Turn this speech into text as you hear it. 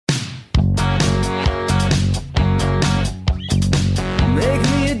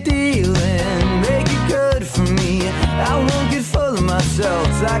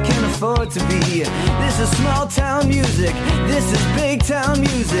for it to be. This is small town music, this is big town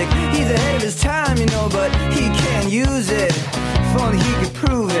music. He's ahead of his time, you know, but he can't use it. If only he could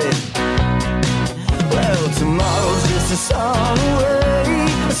prove it. Well, tomorrow's just a song away,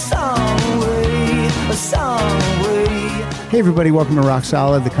 a song away, a song away. Hey everybody, welcome to Rock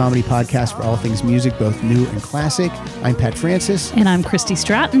Solid, the comedy podcast for all things music, both new and classic. I'm Pat Francis. And I'm Christy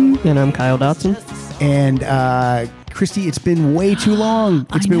Stratton. And I'm Kyle Dotson. And Christy, it's been way too long.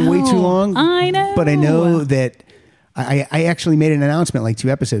 It's been way too long. I know. But I know that I actually made an announcement like 2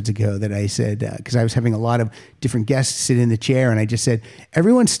 episodes ago that I said, because I was having a lot of different guests sit in the chair, and I just said,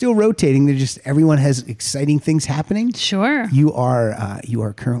 everyone's still rotating. Everyone has exciting things happening. Sure. You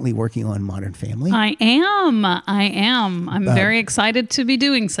are currently working on Modern Family. I am. I'm very excited to be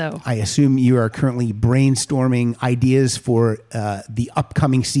doing so. I assume you are currently brainstorming ideas for the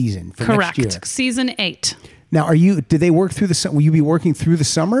upcoming season for Correct. next year. Season 8. Now, did they work through the? Will you be working through the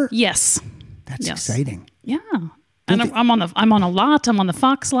summer? Yes. That's exciting. Yeah. And I'm on a lot. I'm on the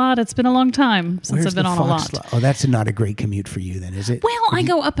Fox lot. It's been a long time since I've been on a lot. Oh, that's not a great commute for you then, is it? Well, I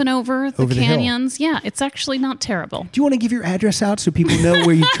go up and over the canyons. Yeah, it's actually not terrible. Do you want to give your address out so people know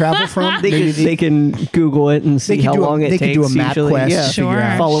where you travel from? They can Google it and see how long it takes. They can do a map quest. Sure.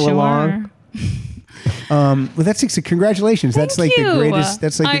 Follow along. Well, that's congratulations. Thank that's like you. the greatest.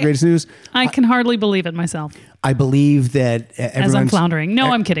 That's like the greatest news. I can hardly believe it myself. I believe that as I'm floundering.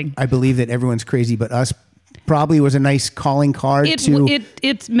 No, I'm kidding. I believe that everyone's crazy, but us probably was a nice calling card That's what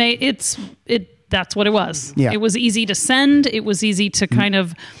it was. Yeah. It was easy to send. It was easy to kind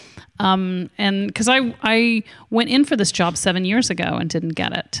of, and because I went in for this job 7 years ago and didn't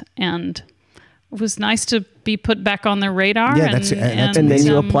get it, and it was nice to be put back on their radar. Yeah, and then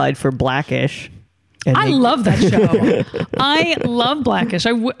you applied for Blackish. I love that show. I love Blackish.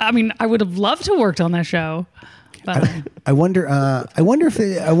 I would have loved to worked on that show. But I wonder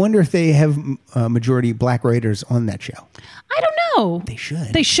if they have majority black writers on that show. I don't know. They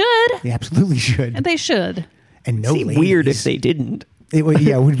should. They absolutely should. They should. And no ladies. Weird if they didn't. It would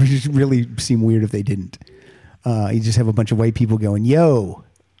just really seem weird if they didn't. You just have a bunch of white people going, "Yo."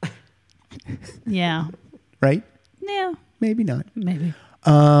 Yeah. Right? Yeah. Maybe not. Maybe.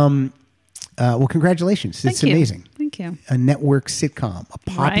 Well, congratulations. It's amazing. Thank you. A network sitcom,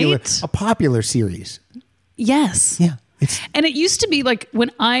 a popular series. Yes. Yeah. And it used to be like when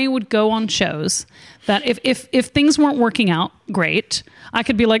I would go on shows that if things weren't working out great, I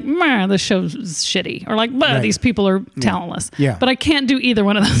could be like, this show's shitty. Or like, these people are talentless. Yeah. But I can't do either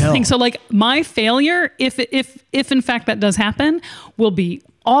one of those things. So like my failure, if in fact that does happen, will be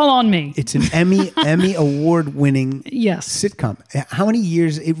all on me. It's an Emmy award winning sitcom. How many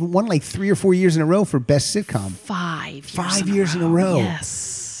years? It won like 3 or 4 years in a row for best sitcom. 5 years in a row.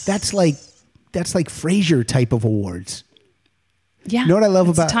 Yes. That's like Frasier type of awards. Yeah. You know what I love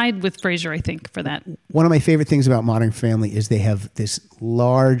about tied with Frasier, I think, for that. One of my favorite things about Modern Family is they have this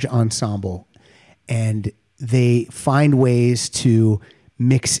large ensemble, and they find ways to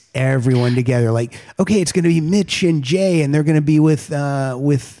mix everyone together. Like, okay, it's going to be Mitch and Jay, and they're going to be with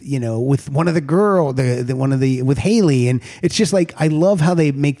one of the girl, with Haley, and it's just like I love how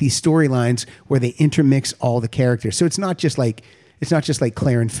they make these storylines where they intermix all the characters. So it's not just like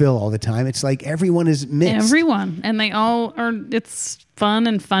Claire and Phil all the time. It's like everyone is mixed. Everyone. And they all are, it's fun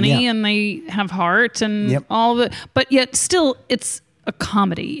and funny and they have heart and all the, but yet still it's a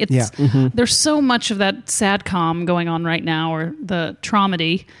comedy. It's there's so much of that sad com going on right now, or the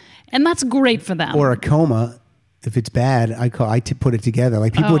traumedy, and that's great for them. Or a coma. If it's bad, I put it together.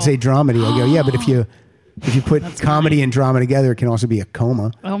 Like people would say dramedy. I go, yeah, but if you put comedy and drama together, it can also be a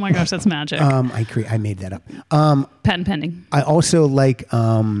coma. Oh my gosh, that's magic. I made that up. Patent pending. I also like,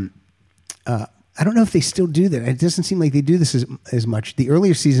 I don't know if they still do that. It doesn't seem like they do this as much. The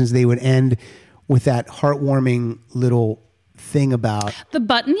earlier seasons, they would end with that heartwarming little thing about the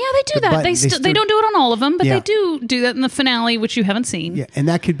button. Yeah, they do that. They don't do it on all of them, but they do that in the finale, which you haven't seen. Yeah, and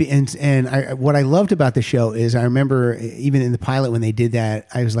that could be. What I loved about the show is I remember even in the pilot when they did that,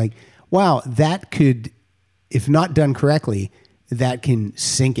 I was like, wow, that could, if not done correctly, that can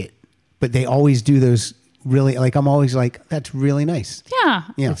sink it. But they always do those really, like, I'm always like, that's really nice. Yeah.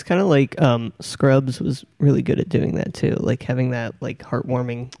 It's kind of like Scrubs was really good at doing that too, like having that like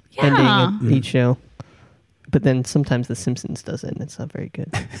heartwarming ending of each show. But then sometimes The Simpsons does it, and it's not very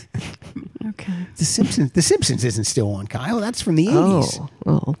good. Okay. The Simpsons isn't still on, Kyle. That's from the 80s.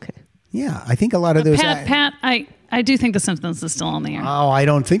 Oh, okay. Yeah, I think a lot of those... Pat, I do think The Simpsons is still on the air. Oh, I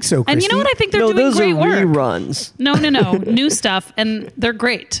don't think so, Christy. And you know what? I think they're doing great work. No, those are reruns. No. New stuff, and they're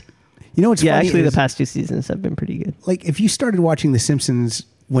great. You know what's funny? Actually, the past 2 seasons have been pretty good. Like, if you started watching The Simpsons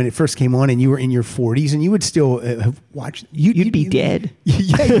when it first came on and you were in your 40s and you would still have watched. You'd be dead.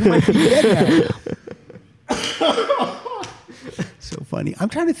 Yeah, you might be dead now. So funny. I'm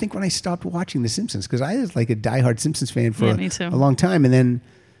trying to think when I stopped watching The Simpsons, because I was like a diehard Simpsons fan for a long time, and then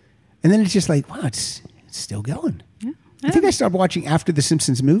it's just like, wow, it's still going. Yeah. I think I stopped watching after The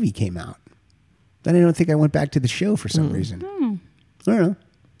Simpsons movie came out. Then I don't think I went back to the show for some reason. I don't know.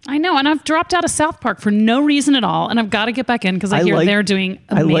 I know, and I've dropped out of South Park for no reason at all, and I've got to get back in because I hear they're doing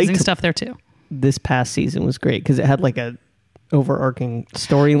amazing stuff there too. This past season was great because it had like a overarching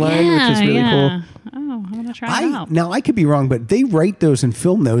storyline, which is really cool. Oh, I'm gonna try it out. Now I could be wrong, but they write those and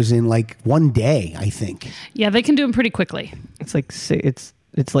film those in like one day, I think. Yeah, they can do them pretty quickly. It's like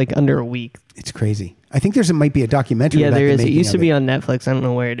it's like under a week. It's crazy. I think might be a documentary. Yeah, about there is. The It used to of be on Netflix. I don't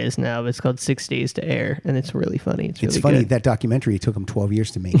know where it is now, but it's called 6 Days to Air, and it's really funny. It's really funny good. that documentary. It took them 12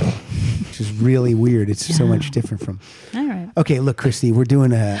 years to make it, which is really weird. It's so much different from. All right. Okay, look, Christy, we're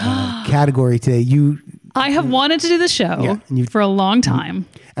doing a category today. I have wanted to do the show for a long time,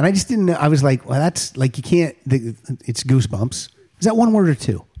 and I just didn't know. I was like, well, that's like you can't. It's Goosebumps. Is that one word or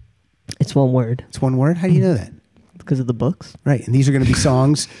two? It's one word. It's one word. How do you know that? Because of the books, right? And these are going to be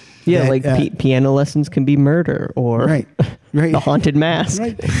songs. Yeah, like piano lessons can be murder, or right. The Haunted Mask.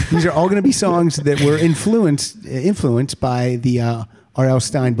 Right. These are all going to be songs that were influenced by the R.L.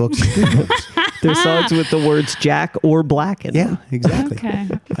 Stine books. They're songs with the words Jack or Black in them. Yeah, exactly. Okay.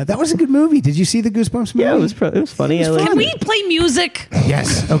 That was a good movie. Did you see the Goosebumps movie? Yeah, it was funny. Can we play music?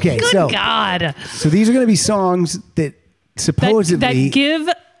 Yes. Okay. Good God. So these are going to be songs that supposedly that give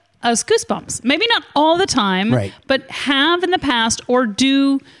us goosebumps. Maybe not all the time, right, but have in the past or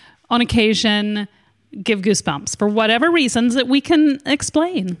do on occasion give goosebumps for whatever reasons that we can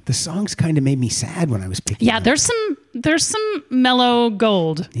explain. The songs kind of made me sad when I was picking. Yeah, there's some mellow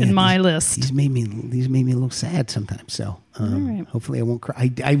gold in my list. These made me a little sad sometimes. So hopefully I won't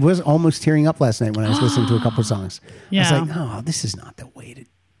cry. I was almost tearing up last night when I was listening to a couple of songs. Yeah. I was like, oh, this is not the way to.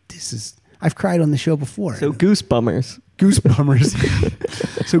 I've cried on the show before. So Goosebummers.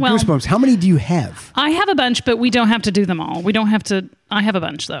 So well, Goosebumps. How many do you have? I have a bunch, but we don't have to do them all. We don't have to. I have a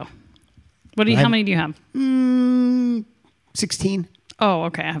bunch though. How many do you have? 16. Oh,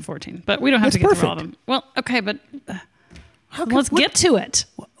 okay. I have 14, but we don't have to get through all of them. Well, okay, but let's get to it.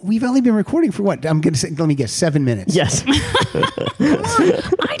 We've only been recording for what? I'm going to say. Let me guess. 7 minutes. Yes. Come on.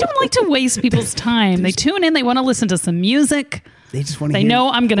 I don't like to waste people's time. They tune in. They want to listen to some music. They just want to. They know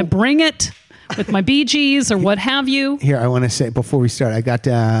I'm going to bring it with my Bee Gees or what have you. Here, I want to say before we start, I got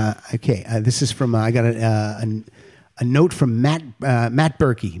this is from I got a note from Matt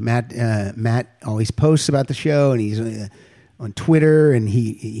Berkey. Matt always posts about the show, and he's on Twitter, and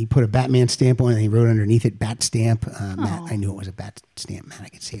he put a Batman stamp on it, and he wrote underneath it "Bat Stamp." Matt, I knew it was a bat stamp. Matt, I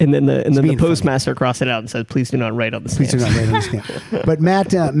could see it. And then the postmaster crossed it out and said, "Please do not write on the stamp." Please do not write on the stamp. But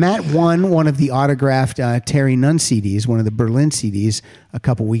Matt won one of the autographed Terry Nunn CDs, one of the Berlin CDs, a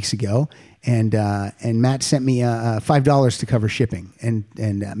couple weeks ago. And Matt sent me $5 to cover shipping. And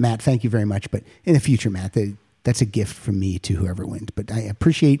Matt, thank you very much. But in the future, Matt, that's a gift from me to whoever wins. But I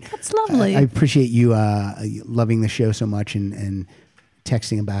appreciate that's lovely. I appreciate you loving the show so much and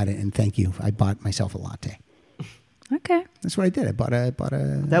texting about it. And thank you. I bought myself a latte. Okay, that's what I did. I bought a.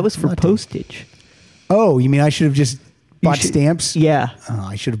 That was for latte. Postage. Oh, you mean I should have just bought stamps? Yeah. Oh,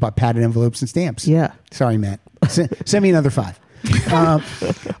 I should have bought padded envelopes and stamps. Yeah. Sorry, Matt. Send me another $5.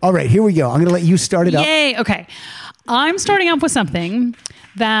 All right, here we go. I'm going to let you start it up. Yay. Okay. I'm starting off with something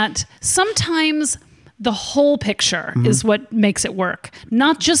that sometimes the whole picture is what makes it work.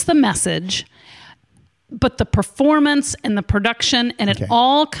 Not just the message, but the performance and the production. And it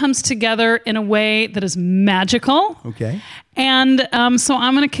all comes together in a way that is magical. Okay. And so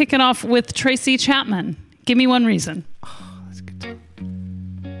I'm going to kick it off with Tracy Chapman. Give me one reason. Oh, that's good.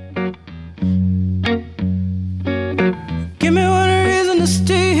 Give me one reason to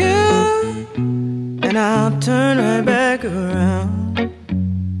stay here, and I'll turn right back around.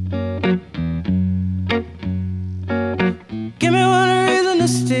 Give me one reason to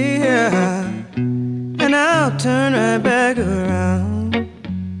stay here, and I'll turn right back around.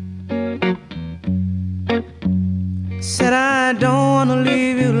 Said I don't wanna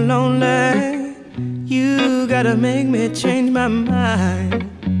leave you lonely. You gotta make me change my mind.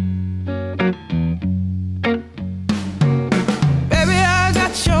 Baby, I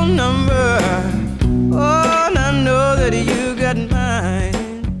got your number. Oh, and I know that you got mine.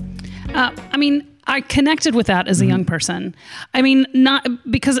 I connected with that as a young person. I mean, not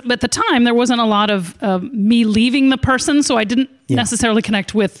because at the time there wasn't a lot of me leaving the person, so I didn't necessarily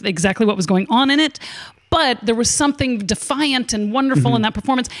connect with exactly what was going on in it. but there was something defiant and wonderful in that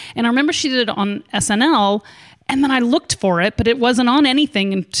performance. And I remember she did it on SNL. And then I looked for it, but it wasn't on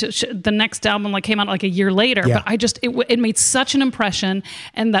anything. And the next album came out a year later. Yeah. But it made such an impression,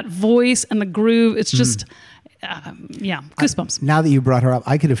 and that voice and the groove. It's just, goosebumps. Now that you brought her up,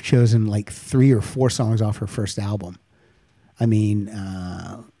 I could have chosen 3 or 4 songs off her first album. I mean,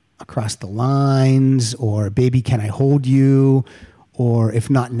 Across the Lines, or Baby Can I Hold You, or If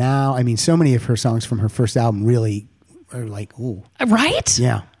Not Now. I mean, so many of her songs from her first album really are ooh. Right?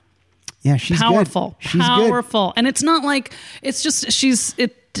 Yeah. Yeah, she's powerful. Good. She's powerful. Good. And it's not it's just she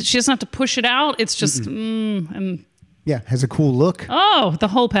doesn't have to push it out. It's just and yeah, has a cool look. Oh, the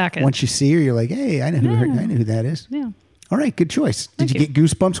whole package. Once you see her, you're like, hey, I know who that is. Yeah. All right, good choice. Did Thank you get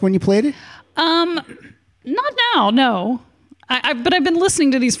goosebumps when you played it? Not now, no. But I've been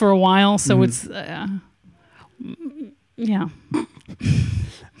listening to these for a while, so it's yeah.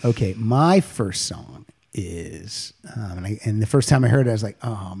 Okay, my first song is and the first time I heard it, I was like,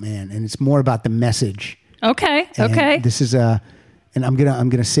 oh man, and it's more about the message. Okay. This is and I'm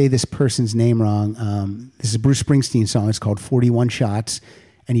gonna say this person's name wrong. This is a Bruce Springsteen song. It's called 41 Shots,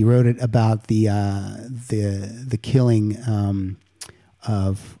 and he wrote it about the killing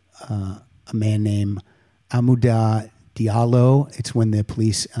of a man named Amadou Diallo. It's when the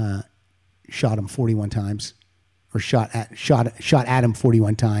police shot him 41 times, or shot at him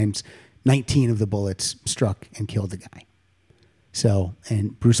 41 times. 19 of the bullets struck and killed the guy. So,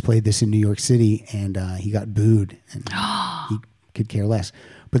 and Bruce played this in New York City, and he got booed, and he could care less.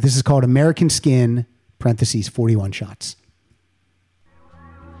 But this is called American Skin, parentheses, 41 Shots.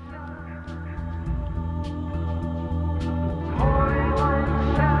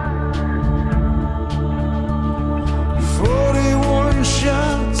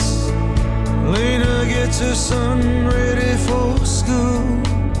 Shots. Lena gets her son ready for school.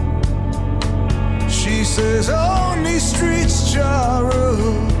 She says on these streets,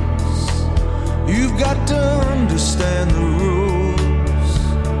 Charles, you've got to understand the rules.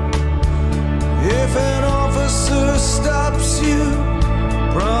 If an officer stops you,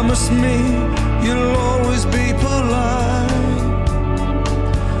 promise me you'll always be polite,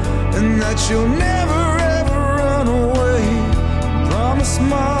 and that you'll never ever run away. Promise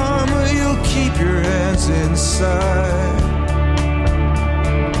mama you'll keep your hands inside.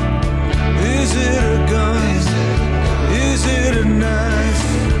 Is it a gun? Is it a knife?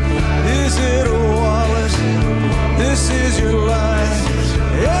 Is it a wallet? This is your life.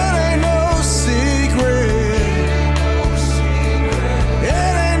 It ain't no secret. It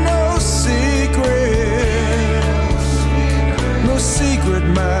ain't no secret. No secret,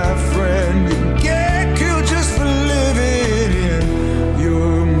 my friend. You get killed just for living in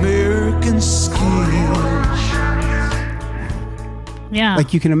your American skin. Yeah.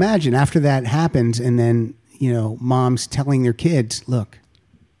 Like you can imagine after that happens, and then, moms telling their kids, look,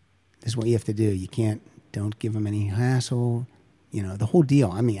 this is what you have to do. You don't give them any hassle, the whole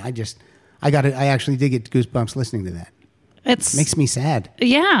deal. I mean, I actually did get goosebumps listening to that. It makes me sad.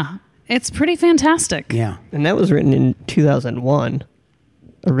 Yeah. It's pretty fantastic. Yeah. And that was written in 2001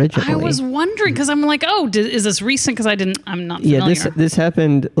 originally. I was wondering, because I'm like, is this recent? Because I'm not familiar. Yeah, this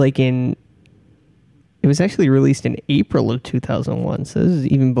happened it was actually released in April of 2001, so this is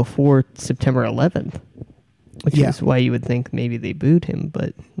even before September 11th, which is why you would think maybe they booed him,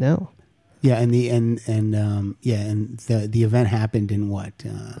 but no. Yeah, and the event happened in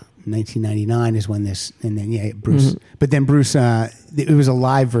 1999 is when this, and then Bruce, but then Bruce, it was a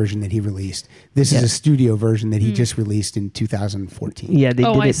live version that he released. This is a studio version that he just released in 2014. Yeah, they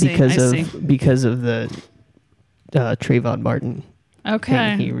did it because of the Trayvon Martin.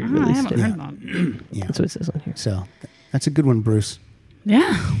 Okay. He re-released I haven't heard that. Yeah. That's what it says on here. So that's a good one, Bruce.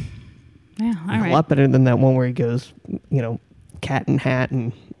 Yeah. Yeah. All right. A lot better than that one where he goes, cat and hat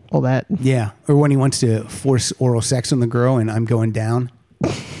and all that. Yeah. Or when he wants to force oral sex on the girl and I'm going down.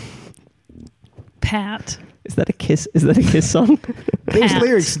 Pat. Is that a kiss? Is that a kiss song? Those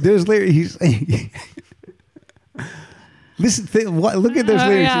lyrics. Look at those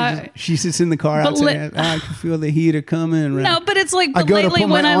lyrics. Yeah. She sits in the car outside. I can feel the heater coming. No, but it's like, but lately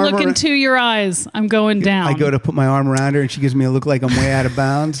when I look into your eyes, I'm going down. I go to put my arm around her and she gives me a look like I'm way out of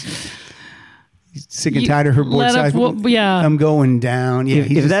bounds. Sick and tired of her board size. I'm going down. Yeah,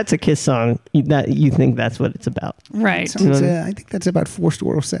 if that's a kiss song, you think that's what it's about. Right. I think that's about forced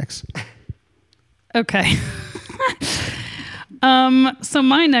oral sex. Okay. So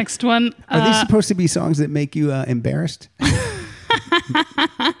my next one. Are these supposed to be songs that make you embarrassed?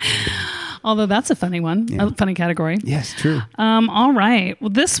 Although that's a funny one, a funny category. Yes, true. All right. Well,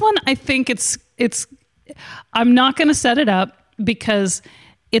 this one, I think it's. I'm not going to set it up because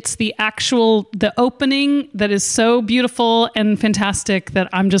It's the opening that is so beautiful and fantastic that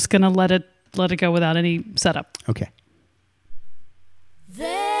I'm just going to let it go without any setup. Okay. There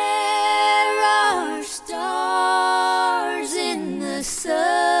are stars in the southern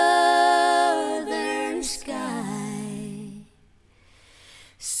sky,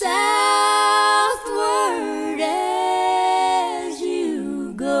 southward as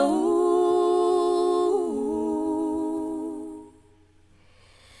you go.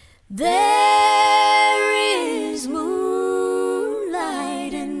 There is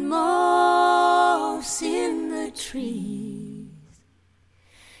moonlight and moss in the trees,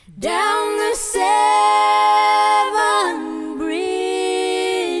 down the 7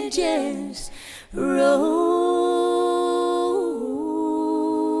 bridges road.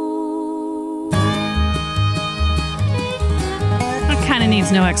 That kind of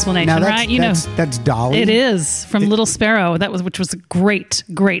needs no explanation, Now right? That's Dolly. It is from Little Sparrow. Which was a great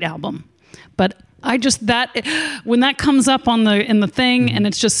album. But when that comes up in the thing and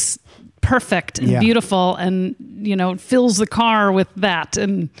it's just perfect and beautiful and fills the car with that,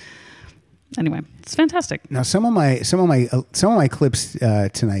 and anyway, it's fantastic. Now some of my clips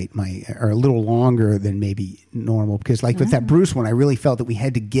tonight are a little longer than maybe normal because with that Bruce one, I really felt that we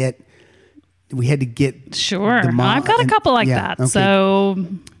had to get sure. I've got a couple like that. Okay.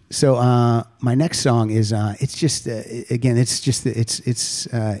 So my next song is it's just the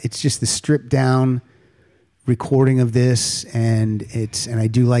stripped down recording of this, and I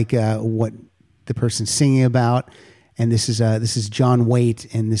do like what the person's singing about, and this is John Waite,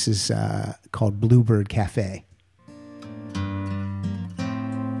 and this is called Bluebird Cafe.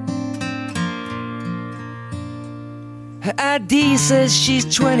 Her ID says she's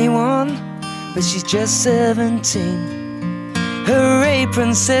 21, but she's just 17. Her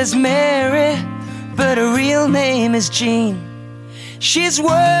apron says Mary, but her real name is Jean. She's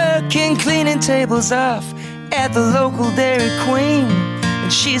working cleaning tables off at the local Dairy Queen,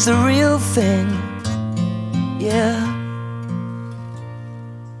 and she's the real thing, yeah.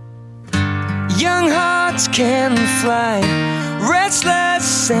 Young hearts can fly,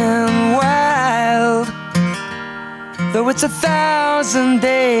 restless and wild, though it's 1,000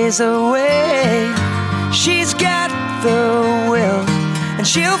 days away. She's got the will, and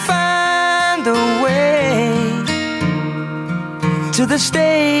she'll find a way to the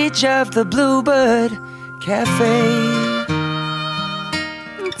stage of the Bluebird Cafe.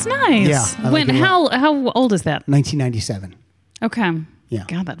 It's nice. Yeah, how old is that? 1997. Okay. Yeah.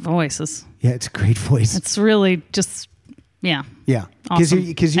 God, that voice is. Yeah, it's a great voice. It's really just, yeah. Yeah. Awesome.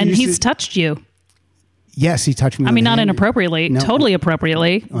 And he's touched you. Yes, he touched me. I mean, not inappropriately, totally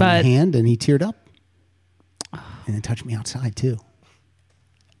appropriately, on but the hand, and he teared up, and then touched me outside too.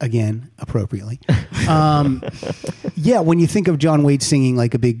 Again, appropriately. Yeah, when you think of John Waite singing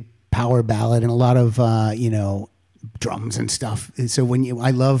like a big power ballad and a lot of drums and stuff, and so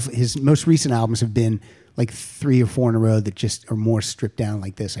I love his most recent albums have been like 3 or 4 in a row that just are more stripped down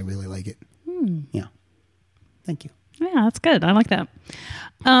like this. I really like it. Yeah, thank you. Yeah, that's good. I like that.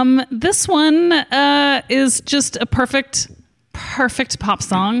 This one is just a perfect pop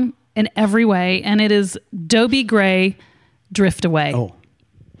song in every way, and it is Dobie Gray, Drift Away. Oh.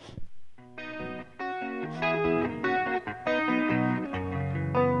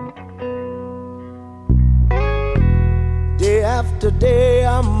 Day after day,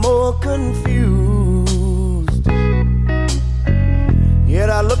 I'm more confused. Yet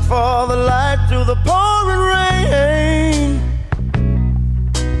I look for the light through the pouring rain.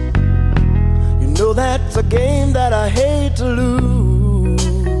 You know that's a game that I hate to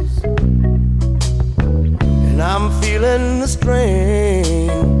lose, and I'm feeling the strain.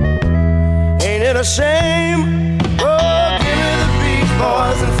 Ain't it a shame? Oh, give me the beat,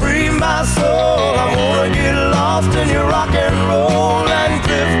 boys, and free my soul. I wanna get lost in your rock and roll and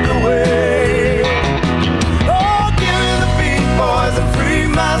drift away. Oh, give me the beat, boys, and free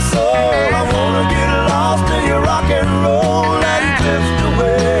my soul. I wanna get lost in your rock and roll and drift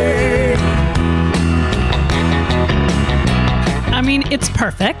away. I mean, it's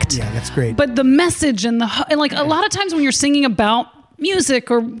perfect. Yeah, that's great. But the message and like a lot of times when you're singing about music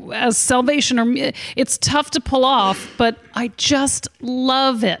or as salvation, or it's tough to pull off, but I just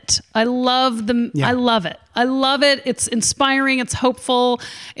love it. I love it. I love it. It's inspiring. It's hopeful.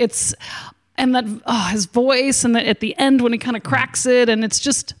 And that his voice, and at the end when he kind of cracks it, and it's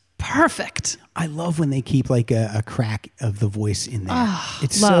just perfect. I love when they keep like a crack of the voice in there.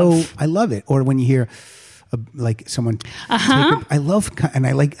 I love it. Or when you hear like someone I love, and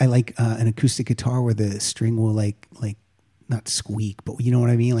I like an acoustic guitar where the string will like not squeak, but you know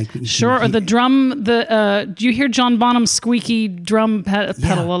what I mean? Like sure, or the drum. Do you hear John Bonham's squeaky drum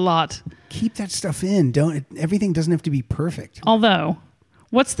pedal a lot? Keep that stuff in. Everything doesn't have to be perfect. Although,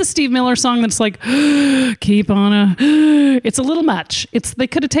 what's the Steve Miller song that's like, keep on it's a little much. They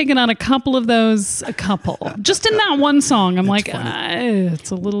could have taken on a couple of those, just in that one song. I'm like,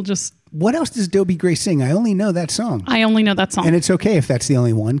 it's a little just. What else does Dobie Gray sing? I only know that song. And it's okay if that's the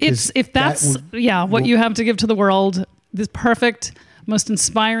only one. If that's what you have to give to the world, this perfect, most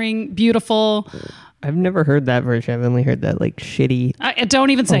inspiring, beautiful. I've never heard that version. I've only heard that like shitty.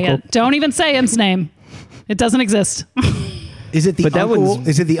 Don't even say it. Don't even say his name. It doesn't exist. Is it the uncle?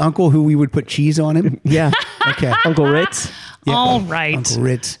 Is it the uncle who we would put cheese on him? Yeah. Okay. Uncle Ritz. Yeah. All right. Uncle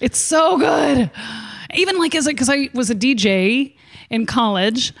Ritz. It's so good. Even like because I was a DJ in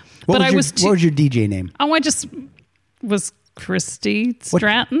college, what was your DJ name? Oh, I just was Christy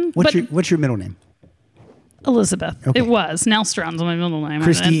Stratton. What's your middle name? Elizabeth. Okay. It was. Now Stratton's my middle name.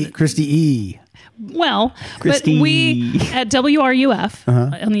 Christy E. Well, Christy. But we at WRUF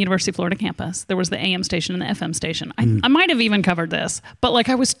on the University of Florida campus, there was the AM station and the FM station. I might have even covered this, but like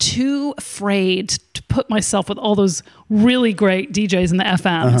I was too afraid to put myself with all those really great DJs in the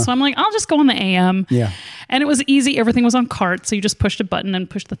FM. So I'm like, I'll just go on the AM. Yeah. And it was easy. Everything was on cart. So you just pushed a button and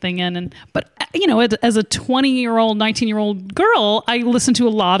pushed the thing in. But you know, as a 20-year-old, 19-year-old girl, I listened to a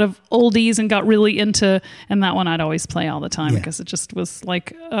lot of oldies and got really into, and that one I'd always play all the time because it just was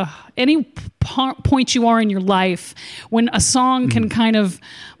like any point you are in your life when a song can kind of,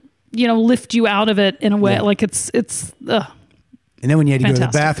 lift you out of it in a way like it's. And then when you had to go to the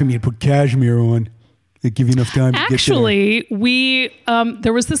bathroom, you'd put Cashmere on. It'd give you enough time to get there. Actually,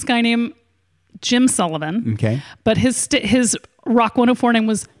 there was this guy named Jim Sullivan. Okay. But his Rock 104 name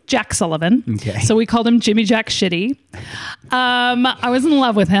was Jack Sullivan. Okay. So we called him Jimmy Jack Shitty. I was in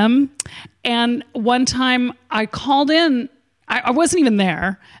love with him. And one time I called in, I wasn't even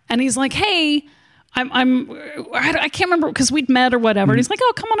there. And he's like, hey, I can't remember because we'd met or whatever. And he's like,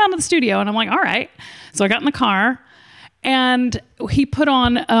 oh, come on out to the studio. And I'm like, all right. So I got in the car. And he put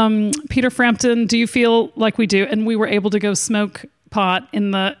on Peter Frampton, Do You Feel Like We Do? And we were able to go smoke pot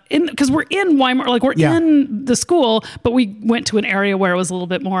because we're in Weimar, like we're in the school, but we went to an area where it was a little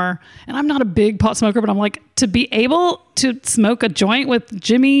bit more, and I'm not a big pot smoker, but I'm like, to be able to smoke a joint with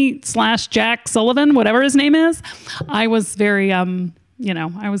Jimmy/Jack Sullivan, whatever his name is, I was very, I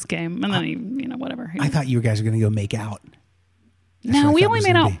was game. And then he, whatever. I thought you guys were going to go make out. No, we only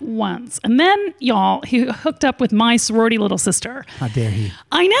made out once. And then, y'all, he hooked up with my sorority little sister. How dare he?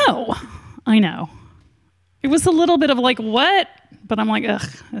 I know. It was a little bit of like, what? But I'm like, ugh,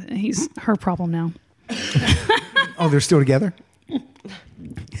 he's her problem now. Oh, they're still together?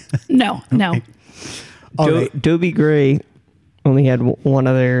 No. Dobie Gray only had one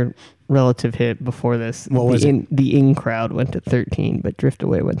other relative hit before this. What was it? The In Crowd went to 13, but Drift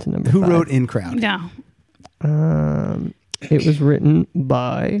Away went to number 5. Who wrote In Crowd? Yeah. It was written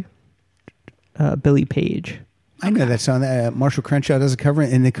by Billy Page. I know that song. Marshall Crenshaw does a cover,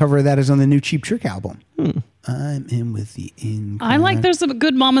 and the cover of that is on the new Cheap Trick album. I'm in with the In Crowd. I like there's a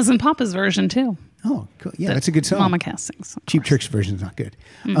good Mamas and Papas version too. Oh, cool. Yeah, that's a good song. Mama Castings. Cheap Trick's version is not good.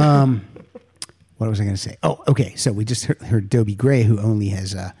 What was I going to say? Oh, okay. So we just heard Dobie Gray, who only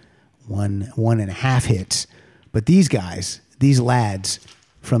has 1.5 hits. But these guys, these lads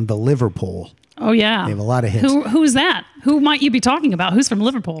from the Liverpool. Oh, yeah. They have a lot of hits. Who's that? Who might you be talking about? Who's from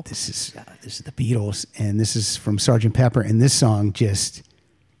Liverpool? This is the Beatles, and this is from Sgt. Pepper, and this song just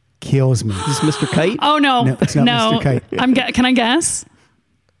kills me. Is this Mr. Kite? Oh, no. No, it's not Mr. Kite. Can I guess?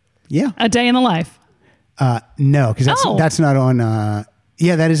 Yeah. A Day in the Life. No, because that's not on...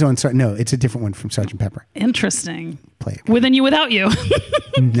 yeah, that is on... No, it's a different one from Sgt. Pepper. Interesting. Play it. Within You Without You.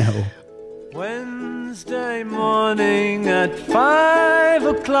 No. Wednesday morning at 5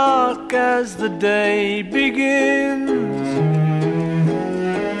 o'clock as the day begins,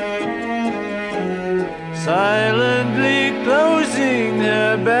 silently closing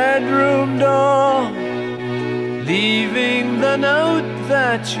her bedroom door, leaving the note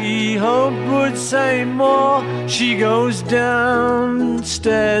that she hoped would say more. She goes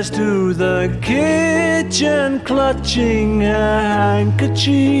downstairs to the kitchen, clutching her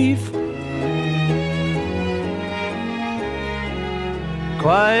handkerchief,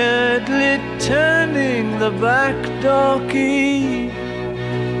 quietly turning the back door key.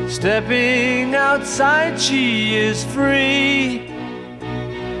 Stepping outside, she is free.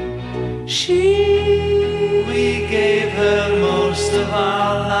 We gave her most of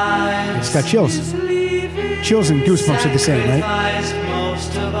our lives. It's got chills. Chills and Goosebumps are the same, right?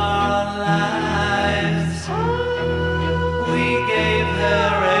 Most of our lives. We gave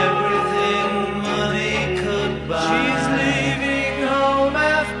her everything money could buy. She's leaving.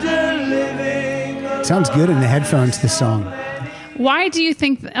 sounds good in the headphones, this song. Why do you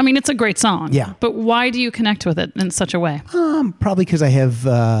think? I mean, it's a great song. Yeah. But why do you connect with it in such a way? Probably because I have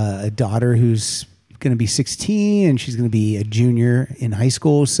a daughter who's going to be 16 and she's going to be a junior in high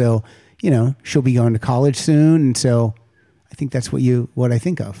school. So, she'll be going to college soon. And so I think that's what I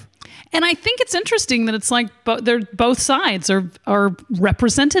think of. And I think it's interesting that it's like both sides are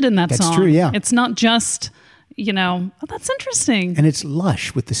represented in that song. That's true, yeah. It's not just, that's interesting. And it's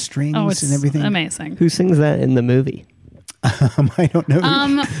lush with the strings and everything. Amazing. Who sings that in the movie? I don't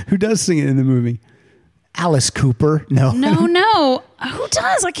know who does sing it in the movie. Alice Cooper. No. No. Who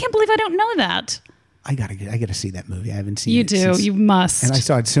does? I can't believe I don't know that. I gotta see that movie. I haven't seen it. You do. You must. And I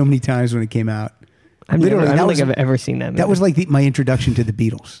saw it so many times when it came out. I don't think I've ever seen that movie. That was like my introduction to the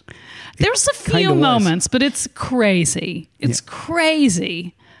Beatles. There's a few moments, but it's crazy. It's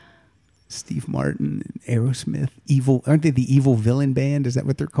crazy. Steve Martin, Aerosmith, aren't they the evil villain band? Is that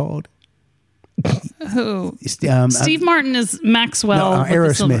what they're called? Who? Steve Martin is Maxwell. No,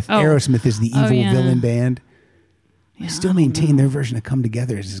 Aerosmith. Aerosmith is the evil villain band. Yeah, I still maintain their version of Come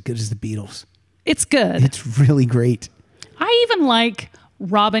Together is as good as the Beatles. It's good. It's really great. I even like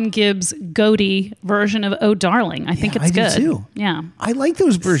Robin Gibbs' Goaty version of "Oh Darling." I think it's good. I do too. Yeah, I like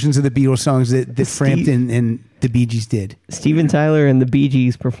those versions of the Beatles songs that Frampton and the Bee Gees did. Steven Tyler and the Bee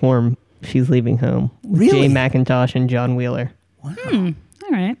Gees perform "She's Leaving Home" with really? Jay McIntosh and John Wheeler. Wow,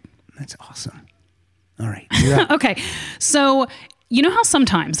 all right, that's awesome. All right, okay. So you know how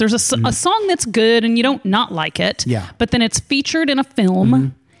sometimes there's a song that's good and you don't not like it, but then it's featured in a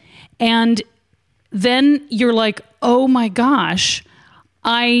film, and then you're like, oh my gosh.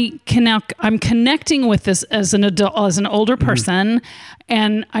 I'm connecting with this as an adult, as an older person,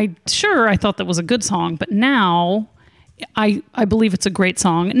 and I thought that was a good song, but now I believe it's a great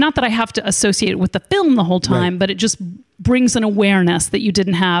song. Not that I have to associate it with the film the whole time, but it just brings an awareness that you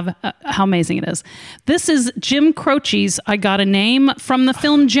didn't have how amazing it is. This is Jim Croce's "I Got a Name" from the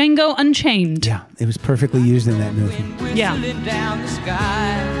film Django Unchained. Yeah, it was perfectly used in that movie. Yeah. Down the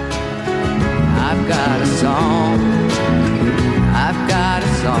sky, I've got a song. I've got a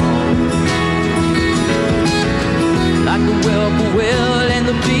song, like the whippoorwill and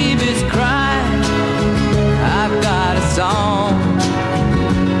the babies cry. I've got a song,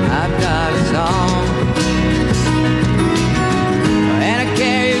 I've got a song, and I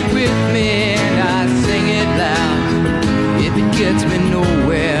carry it with me and I sing it loud. If it gets me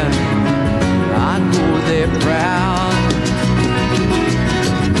nowhere, I go there proud.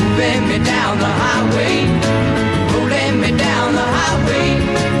 Moving me down the highway, rolling me down the highway,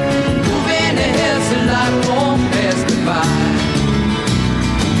 moving ahead so life won't pass me by.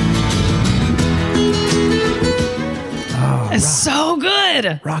 It's so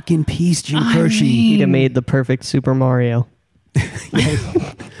good. Rock in peace, Jim Croce. He'd have made the perfect Super Mario.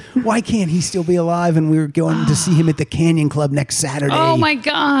 Why can't he still be alive? And we're going to see him at the Canyon Club next Saturday. Oh my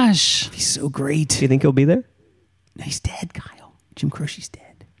gosh. He's so great. Do you think he'll be there? No, he's dead, Kyle. Jim Croce's dead.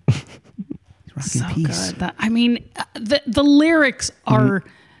 So good. The lyrics are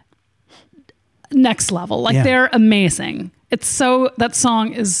next level. Like they're amazing. That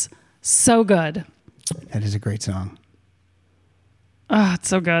song is so good. That is a great song. Oh, it's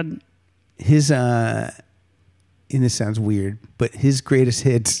so good. His and this sounds weird, but his greatest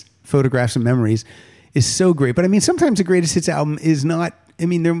hits, Photographs and Memories, is so great. But I mean, sometimes the greatest hits album is not. I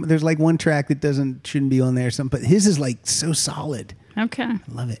mean, there's like one track that shouldn't be on there. But his is like so solid. Okay, I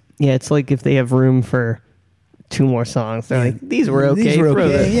love it. Yeah, it's like if they have room for 2 more songs, they're like, these were okay. These were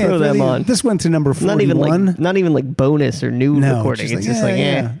okay. Throw them on. This went to number 41. Not even like bonus or new recording. It's just like,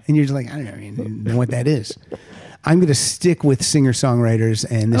 and you're just like, I don't even know what that is. I'm going to stick with singer-songwriters,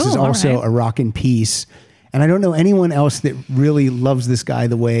 and this is also a rock and piece. And I don't know anyone else that really loves this guy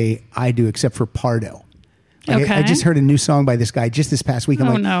the way I do, except for Pardo. Like I just heard a new song by this guy just this past week.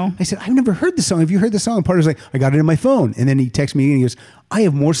 I said, I've never heard this song. Have you heard the song? And Pardo's like, I got it in my phone. And then he texts me and he goes, I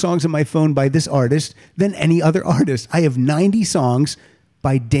have more songs in my phone by this artist than any other artist. I have 90 songs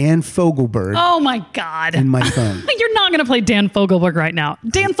by Dan Fogelberg. Oh my God. In my phone. You're not going to play Dan Fogelberg right now.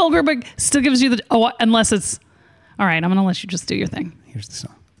 Dan Fogelberg still gives you unless it's, all right, I'm going to let you just do your thing. Here's the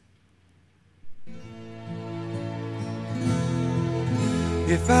song.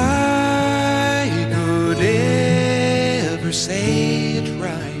 If I could ever say it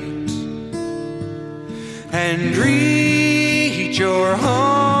right and reach your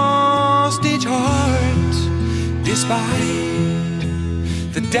hostage heart, despite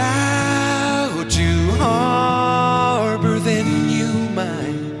the doubt you harbor, then you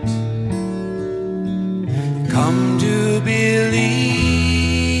might come to believe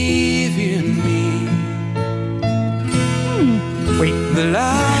in me. Wait. The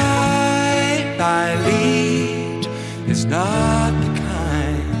light I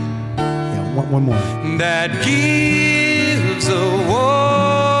One more. That gives a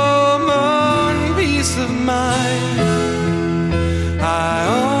woman peace of mind.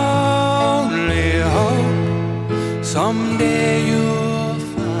 I only hope someday you'll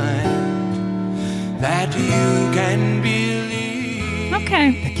find that you can believe.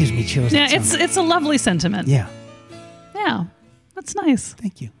 Okay. That gives me chills. Yeah, that song. it's a lovely sentiment. Yeah. Yeah. That's nice.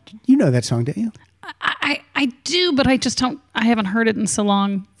 Thank you. You know that song, don't you? I do, but I just don't. I haven't heard it in so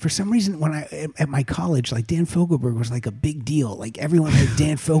long. For some reason, when at my college, like Dan Fogelberg was like a big deal. Like everyone had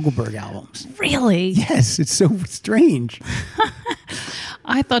Dan Fogelberg albums. Really? Yes, it's so strange.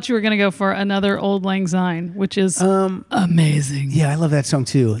 I thought you were going to go for another Auld Lang Syne, which is amazing. Yeah, I love that song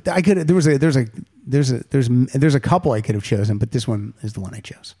too. I could. There's a couple I could have chosen, but this one is the one I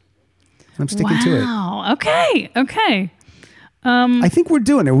chose. I'm sticking to it. Wow. Okay. I think we're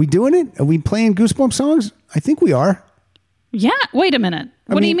doing it. Are we doing it? Are we playing Goosebumps songs? I think we are. Yeah. Wait a minute.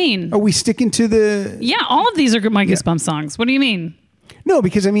 What do you mean? Are we sticking to the... Yeah, all of these are my Goosebumps songs. What do you mean? No,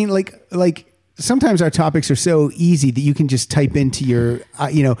 because I mean, like sometimes our topics are so easy that you can just type into your,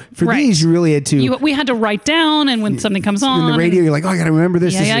 for Right. these you really had to... We had to write down, and when something comes on... In the radio, you're like, oh, I got to remember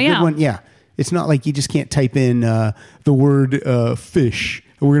this. Yeah, This is a yeah. good one. Yeah. It's not like you just can't type in the word fish.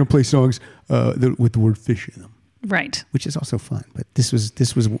 We're going to play songs with the word fish in them. Right. Which is also fun, but this was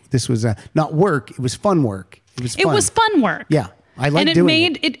not work. It was fun work. It was fun. It was fun work. Yeah, I like and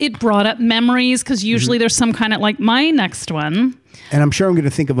doing it. it brought up memories because usually there's some kind of like my next one. And I'm sure I'm going to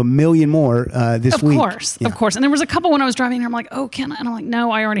think of a million more this week. Of course. And there was a couple when I was driving here. I'm like, oh, can I? And I'm like,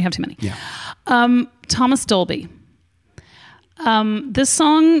 no, I already have too many. Yeah. Thomas Dolby. This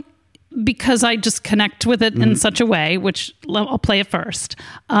song, because I just connect with it in such a way, which I'll play it first,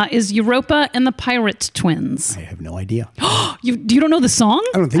 is Europa and the Pirate Twins. I have no idea. You don't know the song?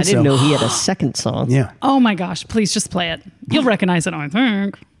 I don't think I didn't so. know he had a second song. Yeah. Oh my gosh, please just play it. You'll recognize it, I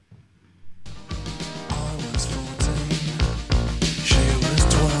think.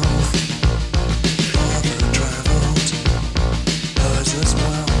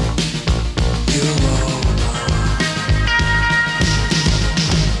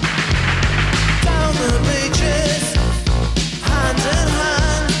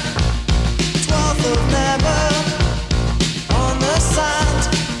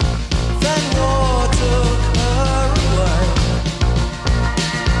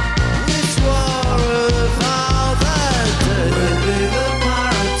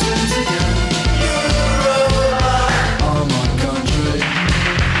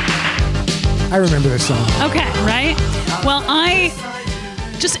 I remember this song. Okay, right? Well,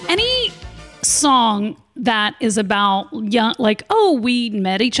 any song that is about young, like, oh, we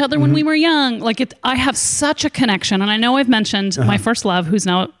met each other when we were young. Like I have such a connection. And I know I've mentioned my first love, who's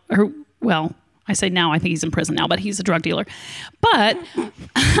now, I say now, I think he's in prison now, but he's a drug dealer. But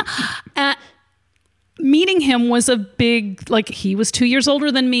meeting him was a big, like, he was 2 years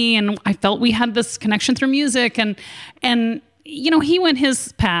older than me. And I felt we had this connection through music and he went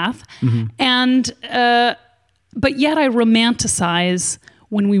his path, and but yet I romanticize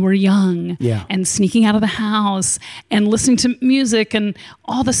when we were young, and sneaking out of the house and listening to music and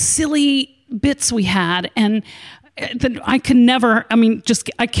all the silly bits we had, and that I can never. I mean,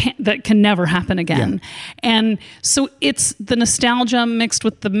 that can never happen again. Yeah. And so it's the nostalgia mixed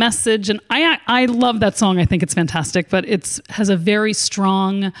with the message, and I love that song. I think it's fantastic, but has a very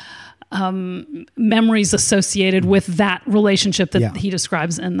strong memories associated with that relationship that he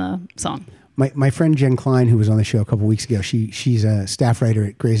describes in the song. My friend Jen Klein, who was on the show a couple of weeks ago, she's a staff writer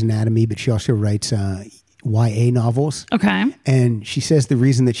at Grey's Anatomy, but she also writes YA novels. Okay. And she says the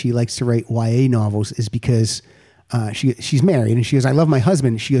reason that she likes to write YA novels is because she's married, and she goes, I love my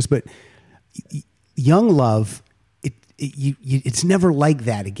husband. She goes, but young love, it's never like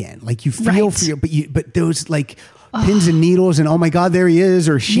that again. Like you feel for but those like pins and needles and oh my God, there he is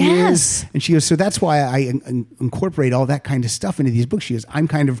or she is. And she goes, so that's why I incorporate all that kind of stuff into these books. She goes, I'm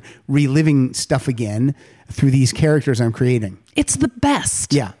kind of reliving stuff again through these characters I'm creating. It's the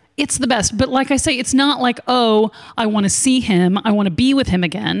best. Yeah. It's the best. But like I say, it's not like, oh, I want to see him. I want to be with him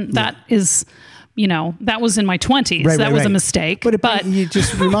again. That is, that was in my 20s. That was a mistake. But it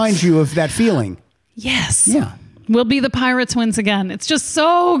just reminds you of that feeling. Yes. Yeah. We'll be the Pirate Twins again. It's just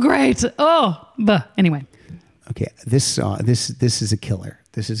so great. Oh, but anyway. Okay, this is a killer.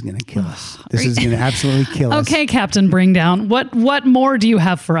 This is going to kill us. This is going to absolutely kill us. Okay, Captain Bringdown. What more do you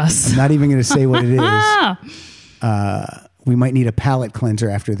have for us? I'm not even going to say what it is. We might need a palate cleanser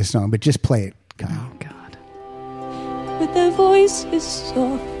after the song, but just play it, Kyle. Oh, God. With their voices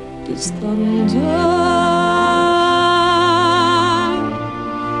soft as thunder,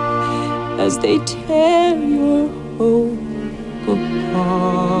 as they tear your hope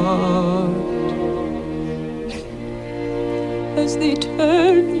apart. as they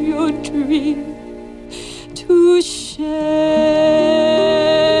turn your dream to shame.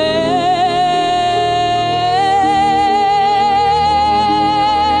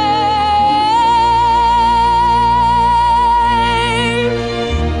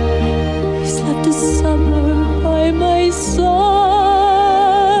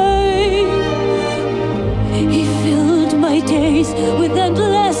 With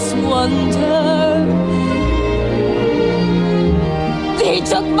endless wonder, he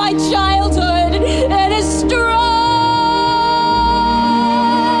took my childhood and his stride.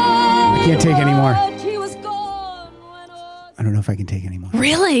 I can't take anymore. He was gone when I don't know if I can take anymore.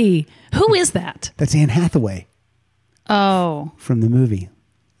 Really? Who is that? That's Anne Hathaway Oh, from the movie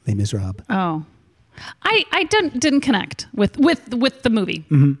Les Miserables. oh, I didn't connect with the movie.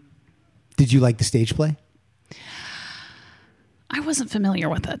 Mm-hmm. Did you like the stage play? I wasn't familiar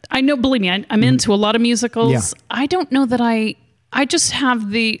with it. I know, believe me, I'm into a lot of musicals. Yeah. I don't know that I just have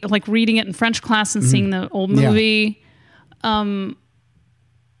the, like, reading it in French class and seeing the old movie. I'm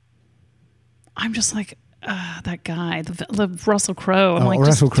just like, that guy, the Russell Crowe. I'm like,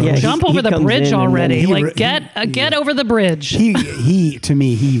 Russell just Crowe. Yeah, jump he over the comes bridge in and already. then Like, get over the bridge. He to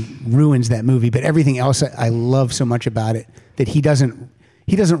me, he ruins that movie, but everything else I love so much about it that he doesn't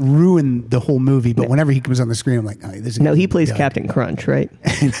ruin the whole movie, but whenever he comes on the screen, I'm like, oh, this is No, he plays Captain Crunch, right?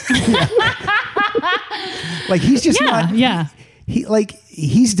 like he's just not. Yeah.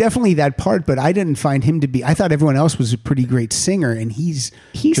 He's definitely that part, but I didn't find him to be. I thought everyone else was a pretty great singer, and he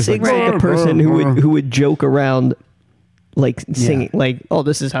sings like a person who would joke around, like singing, like, oh,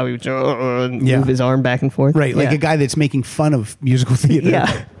 this is how he would move his arm back and forth, right? Like a guy that's making fun of musical theater.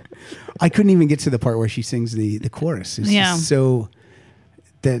 Yeah, I couldn't even get to the part where she sings the chorus. It's just so.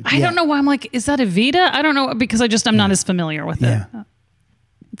 I don't know why I'm like, is that Evita? I don't know, because I'm not as familiar with it.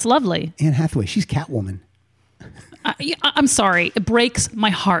 It's lovely. Anne Hathaway, she's Catwoman. I'm sorry. It breaks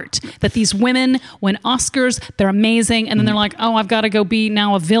my heart that these women win Oscars, they're amazing, and then they're like, oh, I've got to go be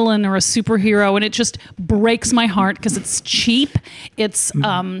now a villain or a superhero, and it just breaks my heart because it's cheap. It's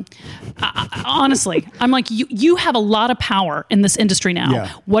honestly, I'm like, you have a lot of power in this industry now.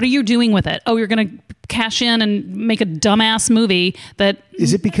 Yeah. What are you doing with it? Oh, you're going to cash in and make a dumbass movie that...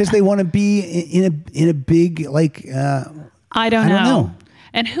 Is it because they want to be in a big, like... I don't know.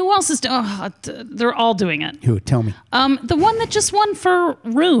 And who else is... they're all doing it. Who? Tell me. The one that just won for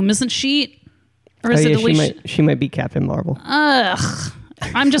Room, isn't she? Or is it Alicia? She might be Captain Marvel. Ugh.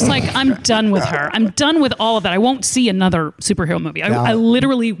 I'm just like, I'm done with her. I'm done with all of that. I won't see another superhero movie. I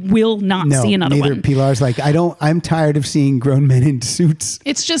literally will not see another one. Neither. Pilar's like, I'm tired of seeing grown men in suits.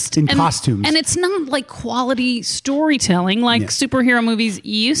 It's just in costumes. And it's not like quality storytelling like superhero movies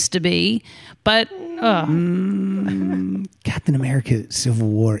used to be. But Captain America Civil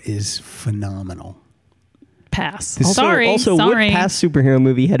War is phenomenal. Pass. Sorry. What past superhero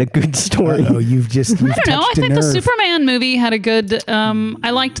movie had a good story? You've I don't know. I think the Superman movie had a good. I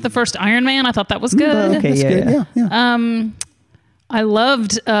liked the first Iron Man. I thought that was good. Okay, yeah. I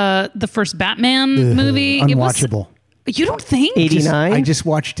loved the first Batman movie. Unwatchable. You don't think? 89. I just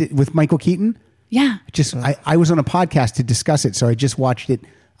watched it with Michael Keaton. Yeah. I was on a podcast to discuss it, so I just watched it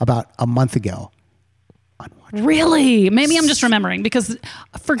about a month ago. Really? Maybe I'm just remembering because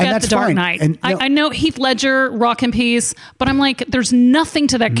forget The Dark Knight. I know Heath Ledger, rock in peace, but I'm like, there's nothing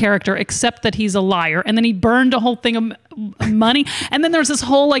to that character except that he's a liar. And then he burned a whole thing of money. And then there's this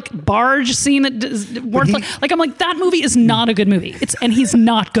whole like barge scene that I'm like, that movie is not a good movie. And he's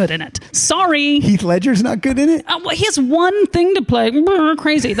not good in it. Sorry. Heath Ledger's not good in it? He has one thing to play.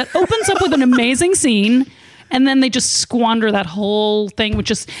 Crazy. That opens up with an amazing scene. And then they just squander that whole thing with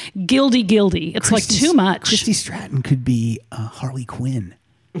just gildy. It's like too much. Christy Stratton could be Harley Quinn.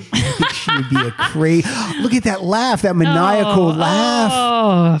 I think she would be a crazy... Look at that laugh, that maniacal laugh.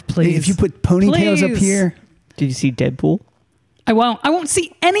 Oh, please. If you put ponytails up here. Did you see Deadpool? I won't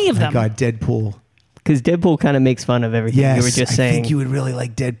see any of them. Oh my God, Deadpool. Because Deadpool kind of makes fun of everything you were just saying. I think you would really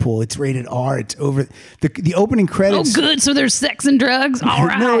like Deadpool. It's rated R. It's over... The opening credits... Oh, good. So there's sex and drugs? All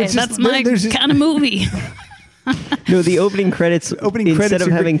right. That's my kind of movie. No, the opening credits instead of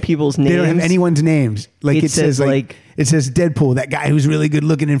having people's names, they don't have anyone's names. Like it says like it says Deadpool, that guy who's really good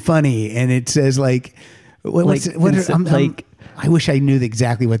looking and funny, and it says like I wish I knew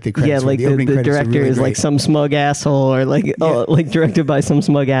exactly what the credits were. The director really is great. like some smug asshole, or like like directed by some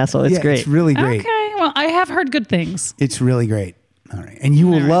smug asshole. It's great. It's really great. Okay, well, I have heard good things. It's really great. All right, and you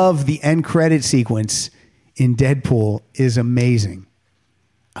will love the end credit sequence in Deadpool. Is amazing.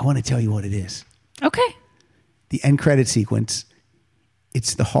 I want to tell you what it is. Okay. The end credit sequence,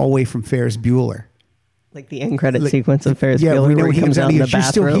 it's the hallway from Ferris Bueller. Like the end credit sequence of Ferris Bueller, we where he comes out in the you're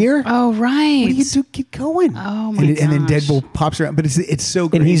still bathrobe. here? Oh, right. What do you do? Keep going. Oh, my And then gosh. Deadpool pops around, but it's so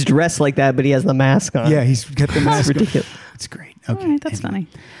great. And he's dressed like that, but he has the mask on. Yeah, he's got the mask on. ridiculous. It's great. Okay. All right, that's funny.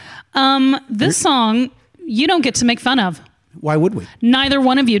 This song, you don't get to make fun of. Why would we? Neither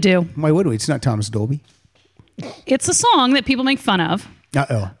one of you do. Why would we? It's not Thomas Dolby. It's a song that people make fun of,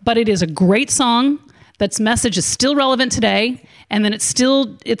 Uh-oh. but it is a great song. That's message is still relevant today, and then it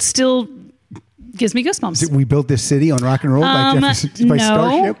still gives me goosebumps. We built this city on rock and roll by no.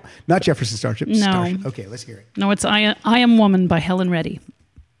 Starship? Not Jefferson Starship. No. Starship. Okay, let's hear it. No, it's I Am Woman by Helen Reddy.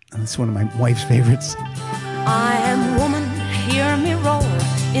 That's one of my wife's favorites. I am woman, hear me roar,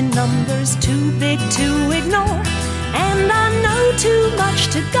 in numbers too big to ignore. And I know too much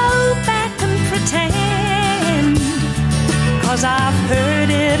to go back and pretend. 'Cause I've heard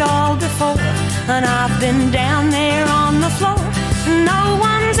it all before, and I've been down there on the floor. No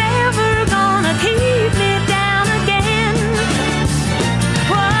one's ever gonna keep me down again.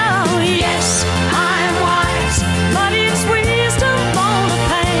 Well, yes, I'm wise, but it's wisdom for the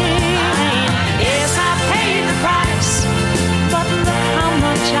pain. Yes, I paid the price, but look how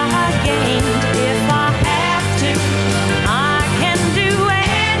much I gained. If I have to, I can do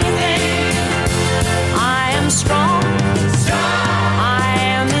anything. I am strong. I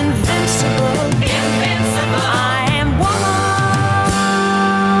am invincible. I am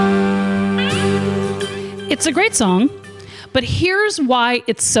woman. It's a great song, but here's why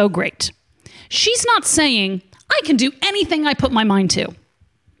it's so great. She's not saying, I can do anything I put my mind to.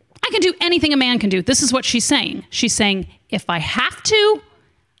 I can do anything a man can do. This is what she's saying. She's saying, if I have to,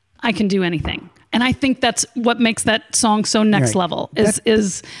 I can do anything. And I think that's what makes that song so next Right. level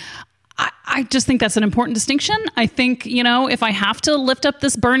I just think that's an important distinction. I think, if I have to lift up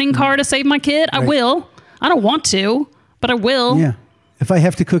this burning car to save my kid, I Right. will. I don't want to, but I will. Yeah. If I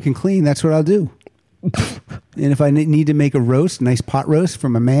have to cook and clean, that's what I'll do. And if I need to make a roast, nice pot roast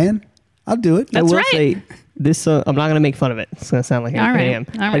from a man, I'll do it. That's I will right. say this. I'm not going to make fun of it. It's going to sound like All I right. am.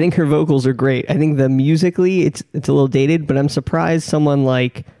 All right. I think her vocals are great. I think the musically, it's a little dated, but I'm surprised someone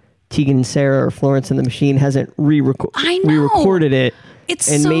like Tegan and Sarah or Florence and the Machine hasn't I know. re-recorded it. It's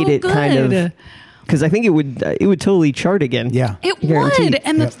and so made it good. kind of, because I think it would totally chart again. Yeah. It Guaranteed. would.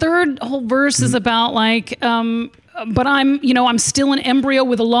 And the third whole verse is about but I'm still an embryo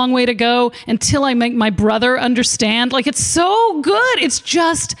with a long way to go until I make my brother understand. Like, it's so good. It's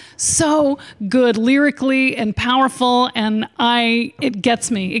just so good lyrically and powerful. And it gets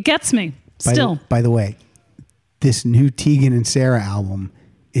me. It gets me still. By the way, this new Tegan and Sarah album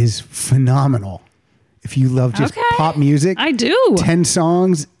is phenomenal. If you love just Okay. pop music, I do. 10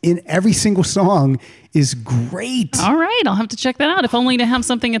 songs in every single song is great. All right. I'll have to check that out, if only to have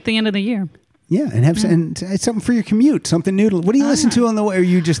something at the end of the year. Yeah, and have and it's something for your commute, something new. What do you listen to on the way? Are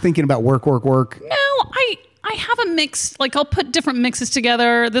you just thinking about work? No, I have a mix. Like, I'll put different mixes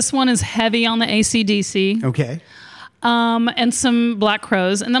together. This one is heavy on the AC/DC. Okay. And some Black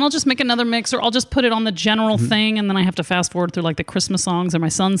Crows, and then I'll just make another mix, or I'll just put it on the general thing, and then I have to fast forward through like the Christmas songs or my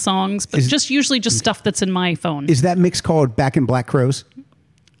son's songs, but usually just stuff that's in my phone. Is that mix called Back in Black Crows?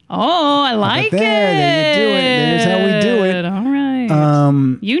 Oh, I like it. There you do it. There's how we do it. All right.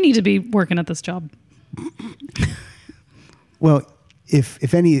 You need to be working at this job. Well,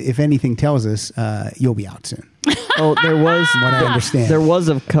 if anything tells us, you'll be out soon. Oh, there was What I understand. There was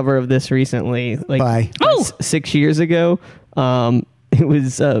a cover of this recently, like By? Oh! 6 years ago. It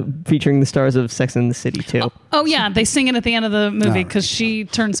was featuring the stars of Sex and the City too. Oh yeah, they sing it at the end of the movie All right. because she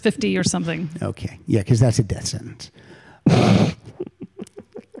turns 50 or something. Okay. Yeah, because that's a death sentence.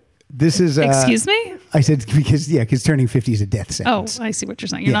 This is. Excuse me? I said because turning 50 is a death Oh, sentence. I see what you're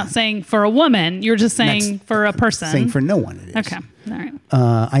saying. You're Yeah. not saying for a woman. You're just saying That's- for a person. Saying for no one it is. Okay. All right.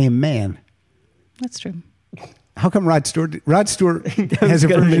 I am man. That's true. How come Rod Stewart has a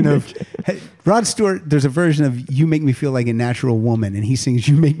version of Rod Stewart? There's a version of "You Make Me Feel Like a Natural Woman," and he sings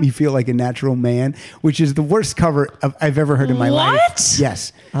 "You Make Me Feel Like a Natural Man," which is the worst cover I've ever heard in my life. What?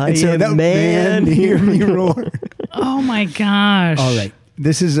 Yes. I am man, hear me roar. Oh my gosh. All right,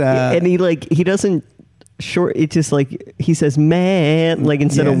 this is And he doesn't short. It's just like he says "man" like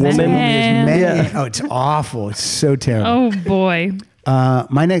instead of that's "woman." what it is, man. Yeah. Oh, it's awful. It's so terrible. Oh boy.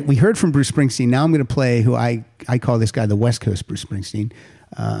 We heard from Bruce Springsteen. Now I'm going to play who I call this guy the West Coast Bruce Springsteen.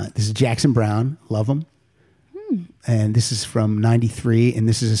 This is Jackson Browne. Love him. And this is from '93, and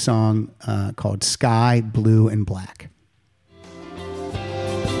this is a song called "Sky, Blue, and Black."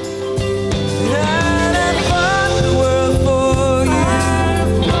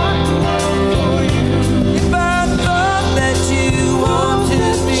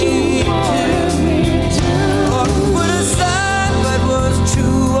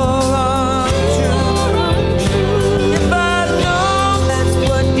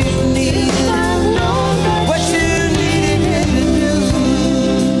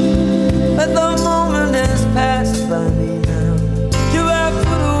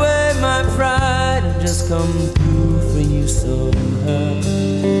 come through for you somehow.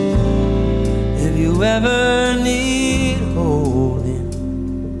 If you ever need holding,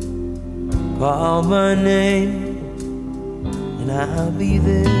 call my name and I'll be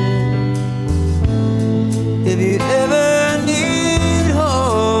there. If you ever need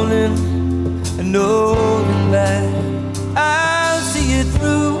holding and holding back, I'll see you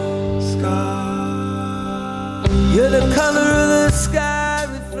through. You're the color of the sky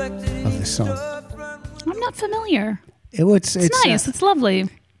reflected. Love this song. I'm not familiar. It's nice. It's lovely.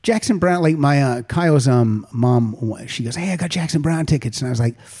 Jackson Browne, like my Kyle's mom, she goes, "Hey, I got Jackson Browne tickets," and I was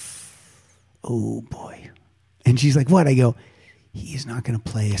like, "Oh boy!" And she's like, "What?" I go, "He's not going to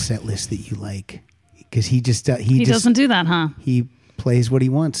play a set list that you like because he doesn't do that, huh? He plays what he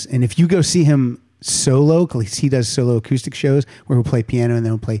wants. And if you go see him solo, because he does solo acoustic shows where he'll play piano and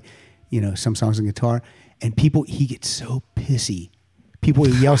then he'll play, some songs on guitar, and he gets so pissy. People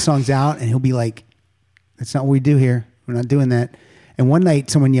will yell songs out, and he'll be like, "That's not what we do here. We're not doing that." And one night,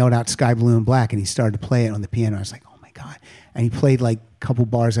 someone yelled out "Sky Blue and Black," and he started to play it on the piano. I was like, "Oh my God!" And he played like a couple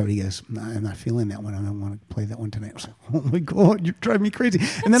bars of it. He goes, "No, I'm not feeling that one. I don't want to play that one tonight." I was like, "Oh my God, you're driving me crazy."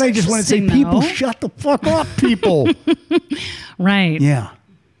 And then I just want to say, "People, shut the fuck up, people." Right. Yeah.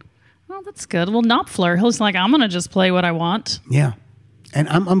 Well, that's good. Well, Knopfler, he's like, "I'm going to just play what I want." Yeah. And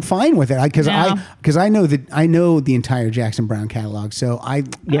I'm fine with it because I know the entire Jackson Browne catalog. So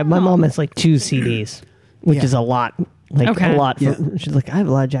my mom has like 2 CDs, which is a lot. A lot. She's like, I have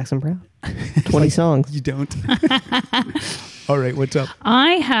a lot of Jackson Browne. 20 songs. You don't. All right, what's up?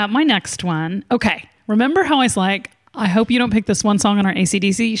 I have my next one. Okay, remember how I was like, I hope you don't pick this one song on our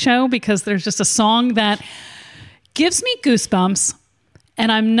AC/DC show because there's just a song that gives me goosebumps,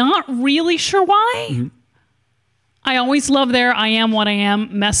 and I'm not really sure why. Mm-hmm. I always love their I Am What I Am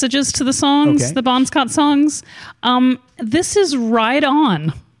messages to the songs, the Bon Scott songs. This is Ride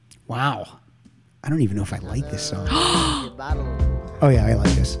On. Wow. I don't even know if I like this song. Oh, yeah, I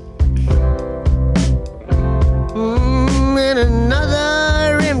like this. In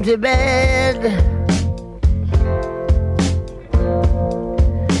another empty bed.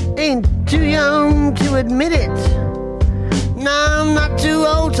 Ain't too young to admit it. Nah, I'm not too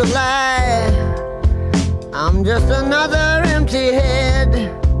old to lie. I'm just another empty head.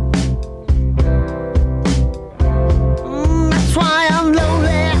 That's why I'm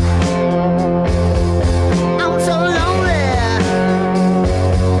lonely. I'm so lonely.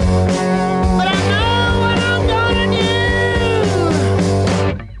 But I know what I'm gonna do.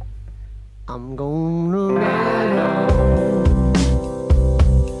 I'm gonna ride on.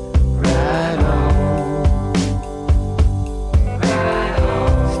 Ride on. Ride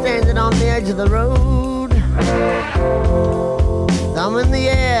on. Standing on the edge of the road. Thumb in the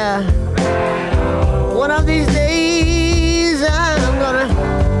air. One of these days I'm gonna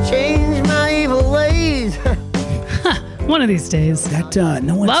change my evil ways. One of these days. That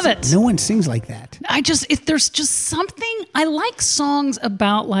love it. No one sings like that. There's just something. I like songs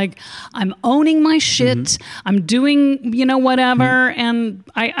about like I'm owning my shit. Mm-hmm. I'm doing whatever, and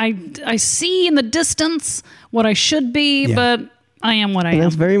I see in the distance what I should be, but I am what I am.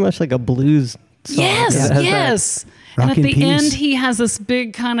 It's very much like a blues song. Yes. And at the end, he has this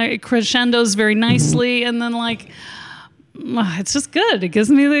big kind of crescendos very nicely, and then it's just good. It gives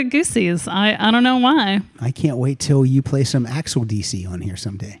me the goosies. I don't know why. I can't wait till you play some Axel DC on here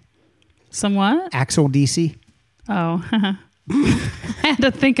someday. Some what? Axel DC. Oh, I had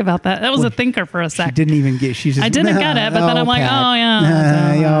to think about that. That was a thinker for a sec. She didn't even get. She just. I didn't get it, but then I'm like, Pat. Oh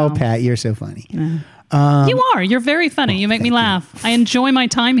yeah. Pat, you're so funny. Yeah. You are. You're very funny. You make me laugh. I enjoy my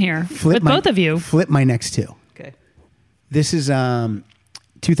time here with both of you. Flip my next 2. Okay. This is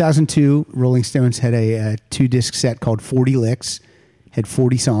 2002. Rolling Stones had a 2-disc set called 40 Licks. Had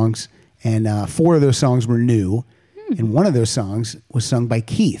 40 songs, and 4 of those songs were new, and one of those songs was sung by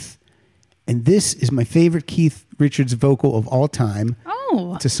Keith. And this is my favorite Keith Richards vocal of all time.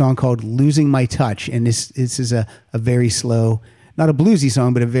 Oh. It's a song called Losing My Touch, and this is a very slow, not a bluesy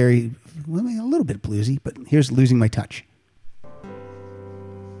song, but a little bit bluesy, but here's Losing My Touch.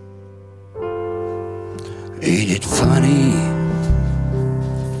 Ain't it funny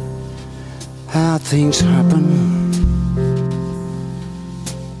how things happen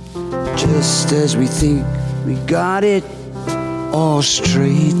just as we think we got it all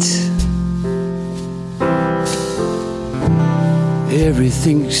straight?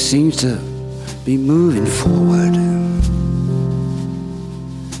 Everything seems to be moving forward,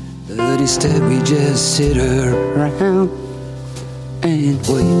 but instead we just sit around and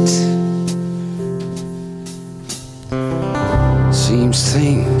wait. Seems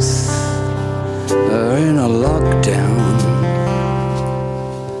things are in a lockdown.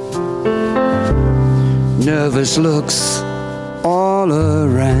 nervous looks all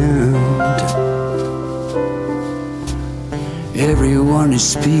around. Everyone is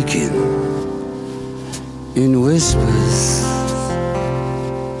speaking in whispers.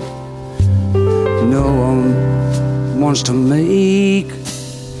 No one wants to make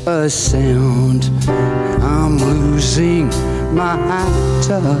a sound. I'm losing my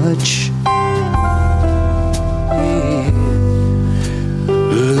touch. Yeah.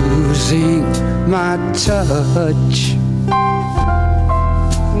 Losing my touch.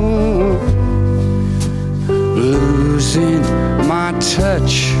 Losing my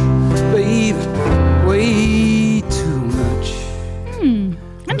touch, babe, way too much.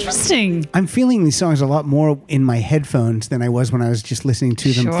 Interesting. I'm feeling these songs a lot more in my headphones than I was when I was just listening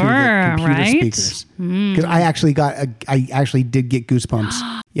to them through the computer speakers. Because I actually did get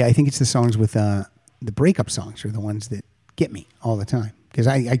goosebumps. Yeah, I think it's the songs with the breakup songs are the ones that get me all the time. Because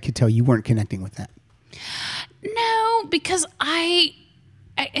I could tell you weren't connecting with that. No, because I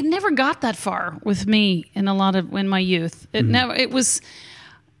never got that far with me in my youth.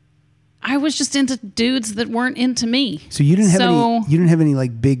 I was just into dudes that weren't into me. So you didn't have any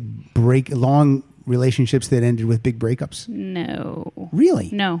like big long relationships that ended with big breakups? No.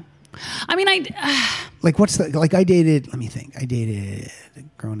 Really? No. I mean, like what's the, like I dated, let me think. I dated a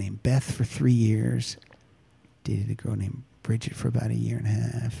girl named Beth for 3 years. Dated a girl named Bridget for about 1.5 years.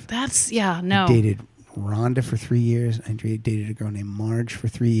 No. I dated Rhonda for 3 years. I dated a girl named Marge for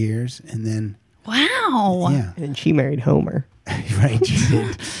 3 years. And then... Wow. Yeah. And she married Homer. Right, she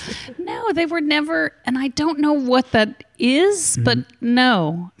did. No, they were never... And I don't know what that is, but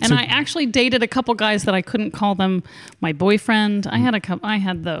no. And I actually dated a couple guys that I couldn't call them my boyfriend. I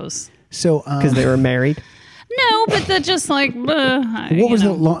had those. So... Because they were married? No, but they're just like... what was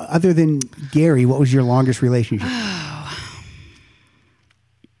other than Gary, what was your longest relationship? I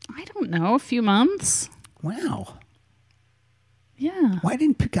don't know, a few months. Wow. Yeah. Why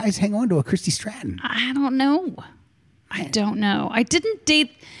didn't guys hang on to a Christy Stratton? I don't know. I don't know. I didn't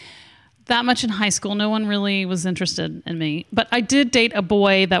date that much in high school. No one really was interested in me. But I did date a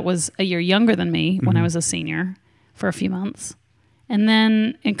boy that was a year younger than me when I was a senior for a few months. And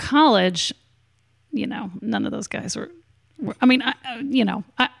then in college, none of those guys were I mean, no,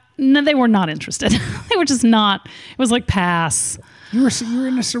 they were not interested. They were just not. It was like pass. You were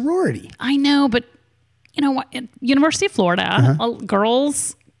in a sorority. I know, but you know what? At University of Florida,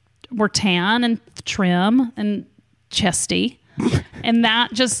 girls were tan and trim and chesty. And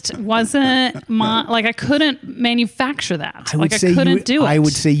that just wasn't I couldn't manufacture that. I couldn't do it. I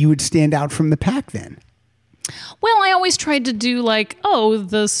would say you would stand out from the pack then. Well, I always tried to do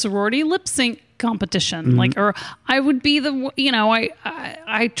the sorority lip sync competition. Or I would be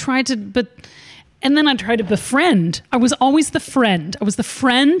I tried to, and then I tried to befriend. I was always the friend. I was the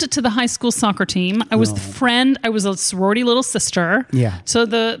friend to the high school soccer team. I was the friend. I was a sorority little sister. Yeah. So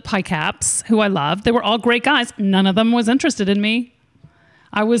the Pie Caps, who I loved, they were all great guys. None of them was interested in me.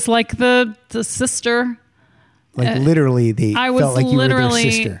 I was like the sister. Literally, they felt like you were their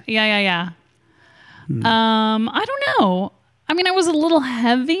sister. Yeah. I don't know. I mean, I was a little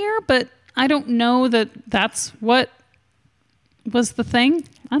heavier, but I don't know that that's what was the thing.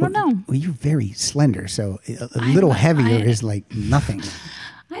 I don't know. Well, you're very slender, so a little heavier is like nothing.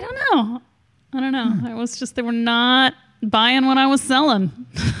 I don't know. I was just, they were not buying what I was selling.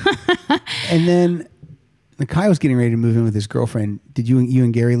 And then Kai was getting ready to move in with his girlfriend. Did you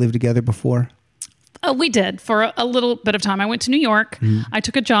and Gary live together before? Oh, we did for a little bit of time. I went to New York. I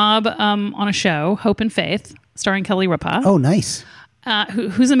took a job on a show, Hope and Faith, starring Kelly Ripa. Oh, nice.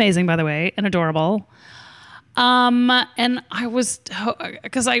 Who's amazing, by the way, and adorable. And I was,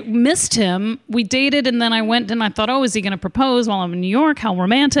 because I missed him, we dated, and then I went and I thought, oh, is he going to propose while I'm in New York? How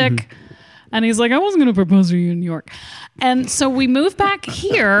romantic. And he's like, I wasn't going to propose to you in New York. And so we moved back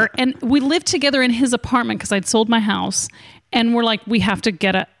here, and we lived together in his apartment because I'd sold my house. And we're like, we have to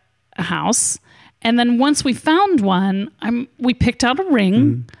get a house. And then once we found one, we picked out a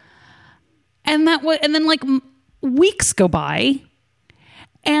ring. And then like weeks go by,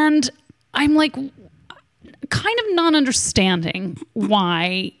 and I'm like kind of not understanding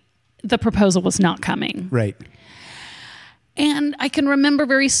why the proposal was not coming. Right. And I can remember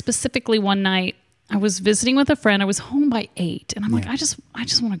very specifically one night I was visiting with a friend. I was home by 8, and I'm like, I just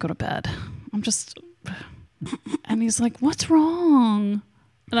want to go to bed. And he's like, what's wrong?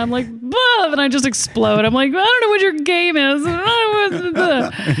 And I'm like, bah! And I just explode. I'm like, I don't know what your game is.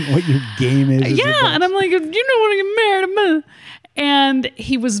 What your game is. Yeah. And I'm like, you don't want to get married. And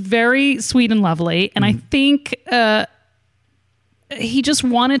he was very sweet and lovely. And I think he just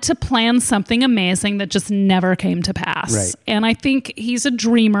wanted to plan something amazing that just never came to pass. Right. And I think he's a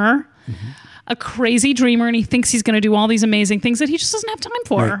dreamer. a crazy dreamer and he thinks he's going to do all these amazing things that he just doesn't have time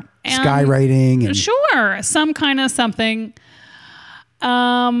for. Right. And skywriting. And sure, some kind of something.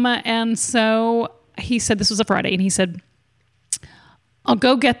 And so he said, this was a Friday, and he said, I'll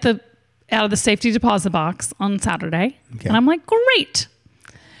go get out of the safety deposit box on Saturday. Okay. And I'm like, great.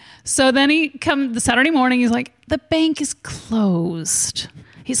 So then he come the Saturday morning, he's like, the bank is closed.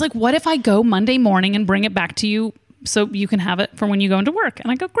 He's like, what if I go Monday morning and bring it back to you so you can have it for when you go into work?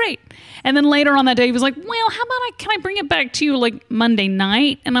 And I go, great. And then later on that day, he was like, well, how about can I bring it back to you like Monday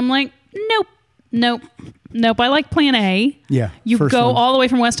night? And I'm like, nope. I like plan A. Yeah. You go all the way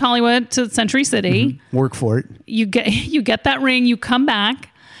from West Hollywood to Century City. Mm-hmm. Work for it. You get that ring, you come back.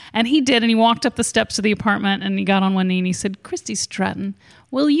 And he did, and he walked up the steps to the apartment, and he got on one knee, and he said, Christy Stratton,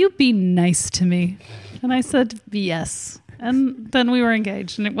 will you be nice to me? And I said, yes. And then we were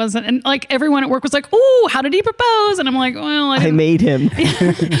engaged, and it wasn't, and like everyone at work was like, ooh, how did he propose? And I'm like, well, I made him.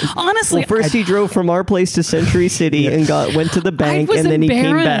 Honestly. Well, first he drove from our place to Century City and went to the bank, and then he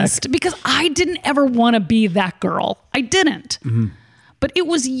came back. Because I didn't ever want to be that girl. I didn't. Mm-hmm. But it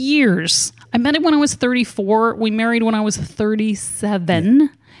was years. I met him when I was 34. We married when I was 37. Yeah.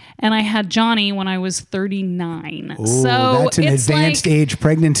 And I had Johnny when I was 39. Ooh, so that's an advanced age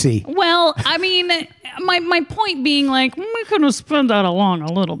pregnancy. Well, I mean, my point being like, we could have spread that along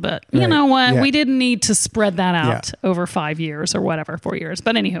a little bit. Right. You know what? Yeah. We didn't need to spread that out over 5 years or whatever, 4 years.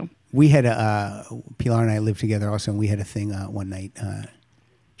 But anywho. We had Pilar and I lived together also, and we had a thing one night.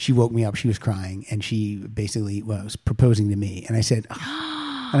 She woke me up. She was crying, and she basically was proposing to me. And I said,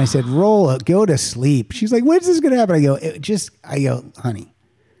 Roll, go to sleep. She's like, when's this going to happen? I go, honey.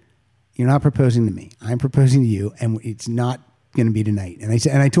 You're not proposing to me. I'm proposing to you, and it's not going to be tonight. And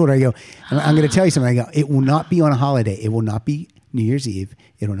I told her, I go, I'm going to tell you something. I go, it will not be on a holiday. It will not be New Year's Eve.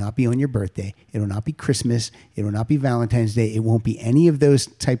 It will not be on your birthday. It will not be Christmas. It will not be Valentine's Day. It won't be any of those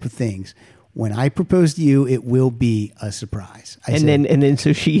type of things. When I propose to you, it will be a surprise. Then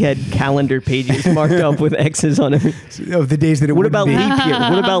so she had calendar pages marked up with X's on it. Of the days that it would be. What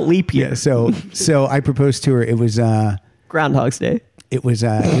about leap year? Yeah, so I proposed to her. It was Groundhog's Day. It was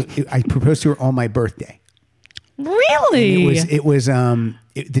I proposed to her on my birthday. Really? It was the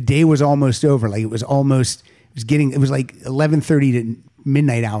day was almost over. Like it was like 11:30 to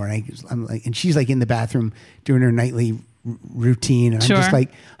midnight hour. And I'm like, and she's like in the bathroom doing her nightly routine, and I'm just like,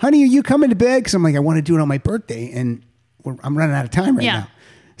 honey, are you coming to bed? Because I'm like, I want to do it on my birthday, and I'm running out of time right now.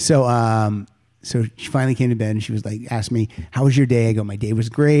 So she finally came to bed, and she was like, asked me, how was your day? I go, my day was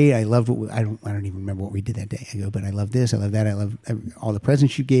great. I loved I don't even remember what we did that day. I go, but I love this. I love that. I love all the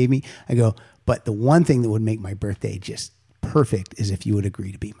presents you gave me. I go, but the one thing that would make my birthday just perfect is if you would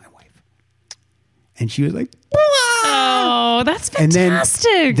agree to be my wife. And she was like, oh, that's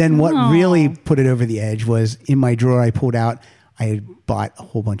fantastic. And then what really put it over the edge was in my drawer I pulled out, I had bought a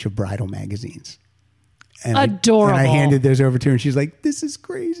whole bunch of bridal magazines. And adorable. I handed those over to her, and she's like, this is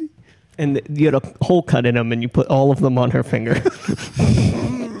crazy. And you had a hole cut in them, and you put all of them on her finger.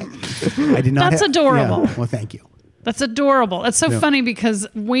 I did not. That's adorable. Yeah, well, thank you. That's adorable. It's so funny because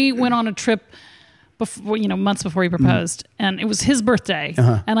we went on a trip before, months before he proposed, and it was his birthday.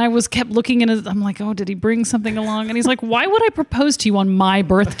 And I kept looking at I'm like, oh, did he bring something along? And he's like, why would I propose to you on my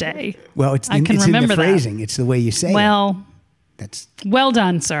birthday? Well, it's in the phrasing. It's the way you say it. That's well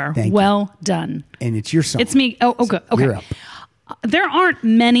done, sir. Well done. And it's your song. It's me. Oh, good. Okay. You're up. There aren't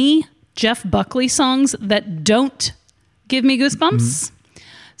many Jeff Buckley songs that don't give me goosebumps. Mm-hmm.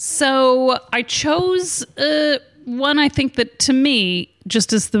 So I chose one I think that to me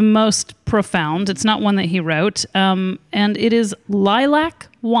just is the most profound. It's not one that he wrote. And it is Lilac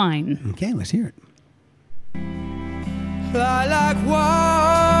Wine. Okay, let's hear it. Lilac wine,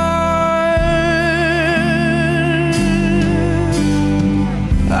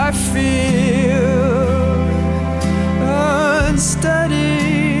 I feel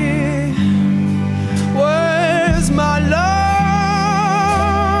unsteady. Where's my love?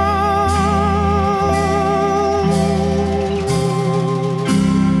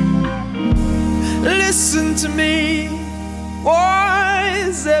 Listen to me. Why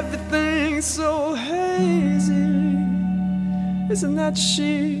is everything so hazy? Isn't that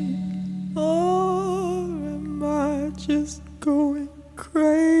she? Or am I just going crazy,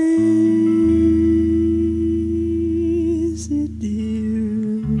 dear?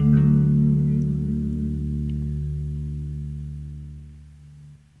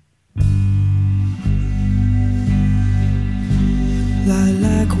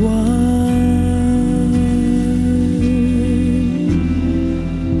 Lilac wine,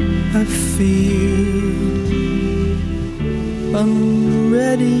 I feel I'm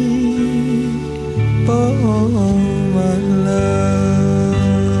ready for my love.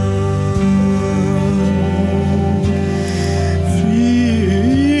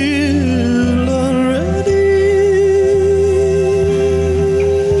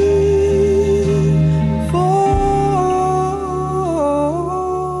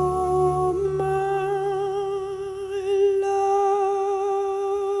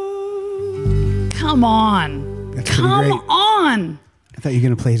 thought you were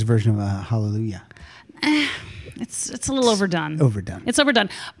going to play his version of Hallelujah. It's a little overdone. It's overdone.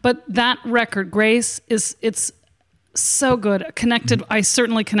 But that record, Grace, it's so good. Connected. I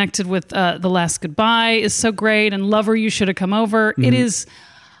certainly connected with The Last Goodbye is so great, and Lover, You Should Have Come Over. It is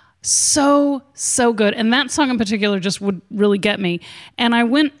so good, and that song in particular just would really get me. And I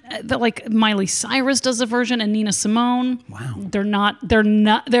went like Miley Cyrus does a version, and Nina Simone. Wow.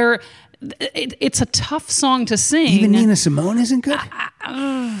 It's a tough song to sing. Even Nina Simone isn't good?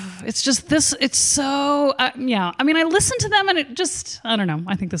 It's just this, it's so, yeah. I mean, I listened to them and it just, I don't know.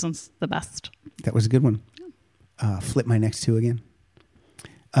 I think this one's the best. That was a good one. Flip my next two again.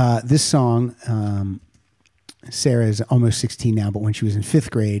 This song, Sarah is almost 16 now, but when she was in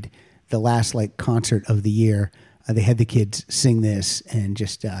 5th grade, the last like concert of the year, they had the kids sing this and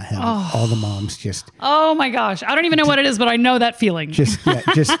just have all the moms just. Oh my gosh. I don't even know what it is, but I know that feeling. Just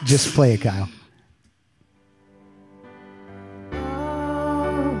play it, Kyle.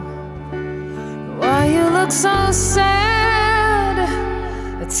 Why you look so sad?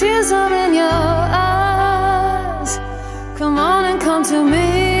 The tears are in your eyes. Come on and come to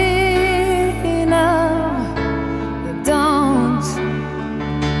me now. You don't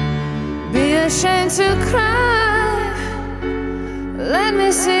be ashamed to cry. Let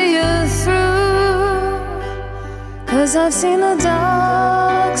me see you through, 'cause I've seen the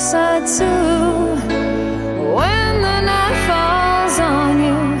dark side too. When the night falls on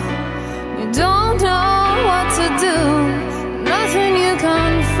you, you don't know what to do. Nothing you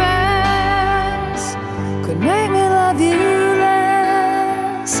confess could make me love you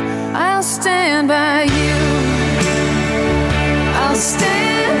less. I'll stand by you. I'll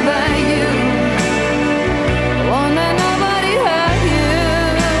stand by you. Won't let nobody hurt you.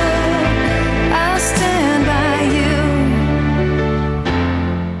 I'll stand by you.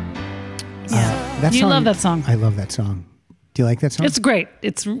 That You song, love that song. I love that song. Do you like that song? It's great.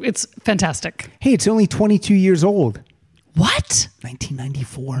 It's fantastic. Hey, it's only 22 years old. What?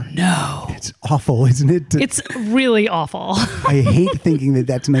 1994. No. It's awful, isn't it? It's really awful. I hate thinking that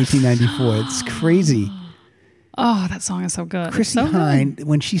that's 1994. It's crazy. Oh, that song is so good. Chrissy so Hynde,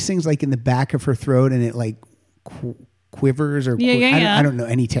 when she sings like in the back of her throat and it like quivers or I don't know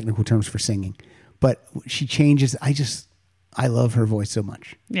any technical terms for singing, but she changes. I love her voice so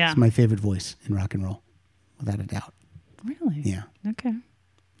much. Yeah. It's my favorite voice in rock and roll, without a doubt. Really? Yeah. Okay.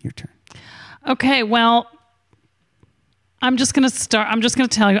 Your turn. Okay, well, I'm just going to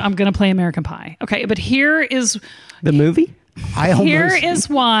tell you, I'm going to play American Pie. Okay, but here is... The movie? Here is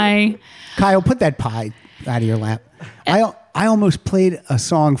why... Kyle, put that pie out of your lap. I almost played a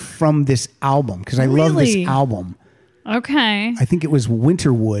song from this album because I love this album. Okay. I think it was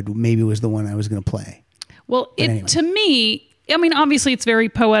Winterwood, maybe was the one I was going to play. Well, to me, I mean, obviously it's very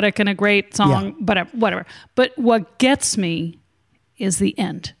poetic and a great song, but whatever. But what gets me is the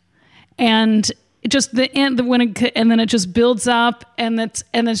end. And just the end, and then it just builds up, and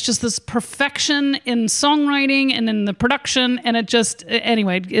it's just this perfection in songwriting and in the production, and it just,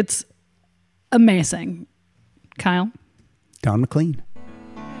 anyway, it's amazing. Kyle? Don McLean.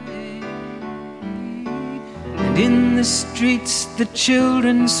 And in the streets the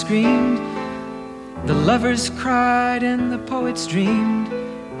children screamed, the lovers cried and the poets dreamed,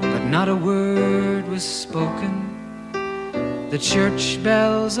 but not a word was spoken. The church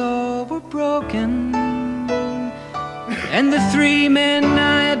bells all were broken, and the 3 men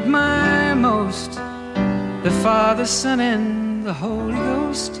I admire most, the Father, Son, and the Holy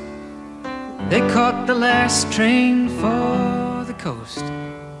Ghost, they caught the last train for the coast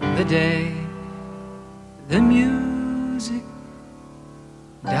the day the music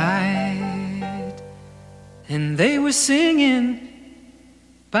died. And they were singing,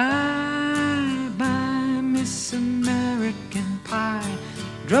 bye, bye, Miss American Pie.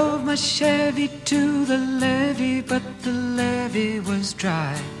 Drove my Chevy to the levee, but the levee was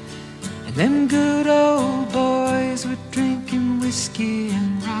dry. And them good old boys were drinking whiskey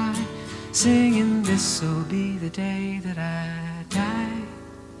and rye, singing, this'll be the day that I die.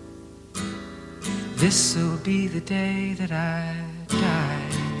 This'll be the day that I die.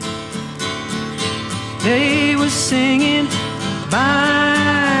 They were singing,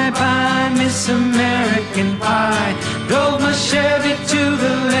 bye, bye, Miss American Pie. Drove my Chevy to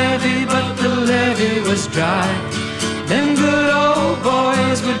the levee, but the levee was dry. Them good old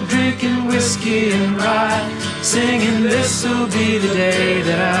boys were drinking whiskey and rye, singing, this'll be the day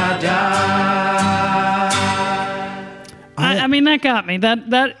that I die. I mean, that got me.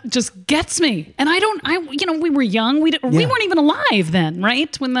 That just gets me. And we were young. We weren't even alive then,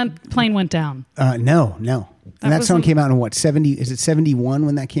 right? When that plane went down. No. And that song came out in what, 70? Is it 71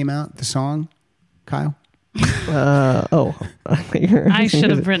 when that came out, the song, Kyle? I should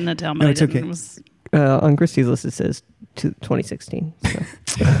have written it down, but I didn't. okay. It was, on Christie's list it says 2016.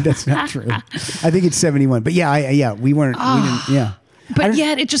 So. That's not true. I think it's 71. But we weren't. We didn't, yeah. But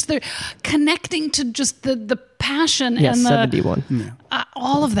yet, it just they're connecting to just the passion Yeah, and the 71.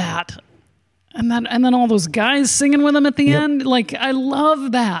 all of that, and then all those guys singing with them at the end. Like, I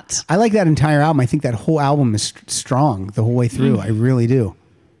love that. I like that entire album. I think that whole album is strong the whole way through. I really do.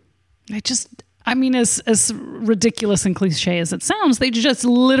 I mean, as ridiculous and cliche as it sounds, they just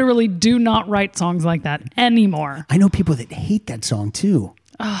literally do not write songs like that anymore. I know people that hate that song too.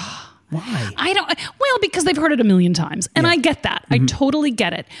 Why? I don't. Well, because they've heard it a million times, and I get that. I totally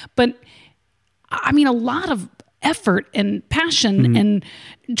get it. But I mean, a lot of effort and passion and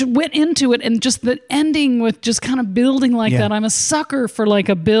went into it, and just the ending with just kind of building like that. I'm a sucker for like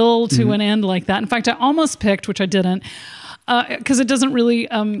a build to an end like that. In fact, I almost picked, which I didn't, because it doesn't really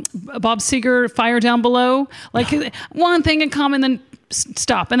Bob Seger, Fire Down Below, like one thing in common, then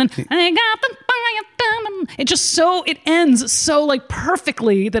stop, and then I got the fire down. It just it ends so like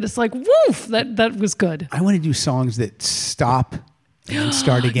perfectly that it's like woof, that was good. I want to do songs that stop and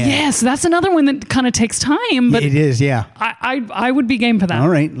start again. Yes, that's another one that kind of takes time, but it is. Yeah, I would be game for that. All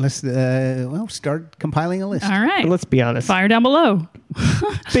right, let's start compiling a list. All right, let's be honest. Fire Down Below.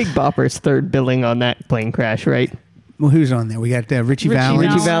 Big Bopper's third billing on that plane crash, right? Well, who's on there? We got Richie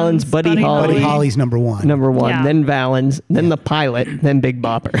Valens, Buddy Holly. Buddy Holly's number one, Yeah. Then Valens, then the Pilot, then Big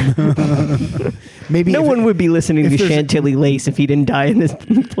Bopper. Maybe no one would be listening to Chantilly Lace if he didn't die in this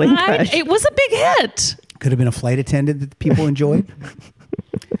plane crash. It was a big hit. Could have been a flight attendant that people enjoyed.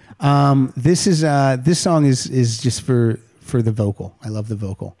 This song is just for the vocal. I love the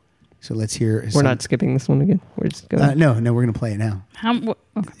vocal. So let's hear. We're not skipping this one again. We're just going. No, we're going to play it now. Okay.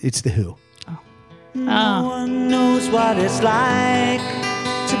 It's The Who. No one knows what it's like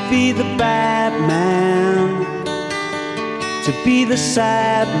to be the bad man, to be the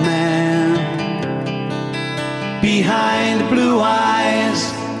sad man behind the blue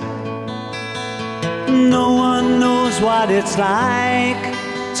eyes. No one knows what it's like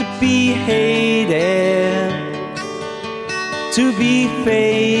to be hated, to be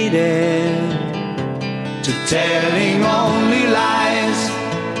faded, to telling only lies.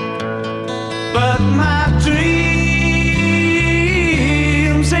 But my dreams,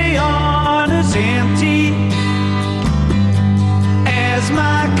 they aren't as empty as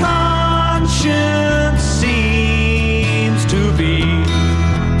my conscience seems to be.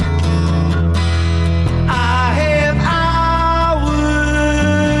 I have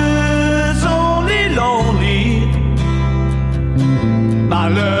hours only lonely. My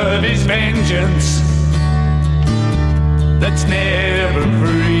love is vengeance that's never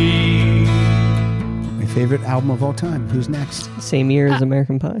free. Favorite album of all time. Who's next? Same year as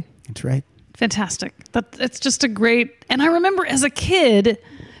American Pie. That's right. Fantastic. It's just a great. And I remember as a kid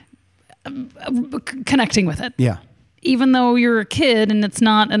connecting with it. Yeah. Even though you're a kid and it's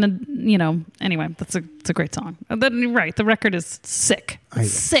not, anyway, it's a great song. Right. The record is sick.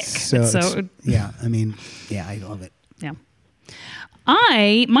 It's sick. Yeah. I mean, yeah, I love it. Yeah.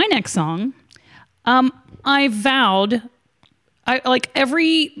 My next song, I vowed.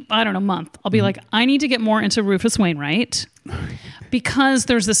 Every month, I'll be like, I need to get more into Rufus Wainwright because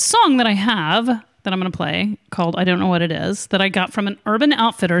there's this song that I have that I'm going to play called I Don't Know What It Is that I got from an Urban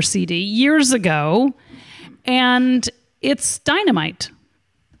Outfitters CD years ago, and it's Dynamite.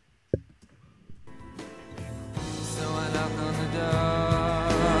 So I knock on the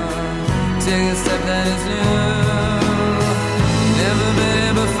door, take a step that is new, never been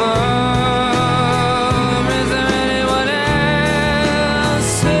here before.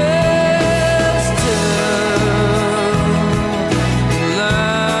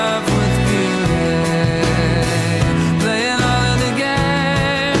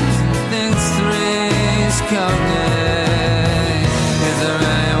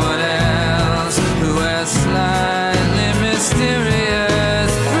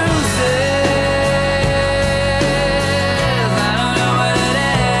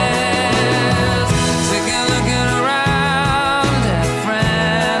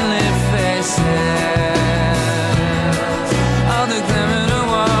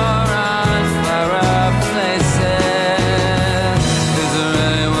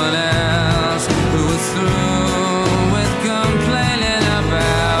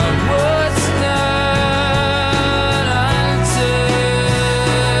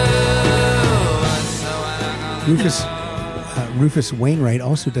 Rufus Wainwright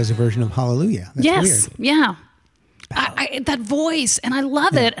also does a version of Hallelujah. That's yes. Weird. Yeah. That voice, and I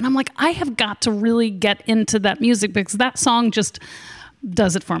love it. And I'm like, I have got to really get into that music because that song just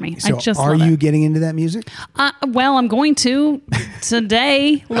does it for me. So I just are love you it. getting into that music? Well, I'm going to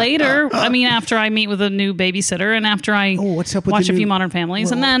today, later. I mean, after I meet with a new babysitter and after I what's up with watch the a few new- Modern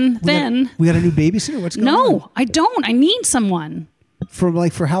Families. Well, and then we got a new babysitter? What's going on? no, I don't. I need someone.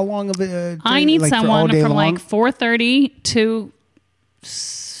 For how long of a I need like, for all someone day from long? like 4:30 to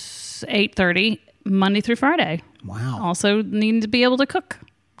 8:30 Monday through Friday. Wow. Also need to be able to cook,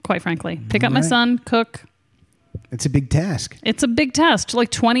 quite frankly. Pick up my Right. son, cook. It's a big task. It's a big test,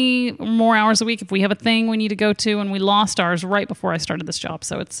 like 20 or more hours a week if we have a thing we need to go to, and we lost ours right before I started this job.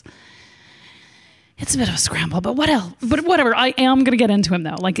 So it's a bit of a scramble, but what else? But whatever. I am going to get into him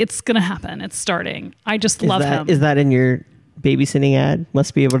though. Like it's going to happen. It's starting. I just love him. Is that in your babysitting ad?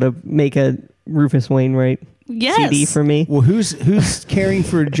 Must be able to make a Rufus Wainwright Yes. CD for me. Well, who's caring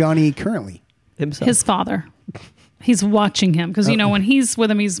for Johnny currently? Himself. His father. He's watching him because when he's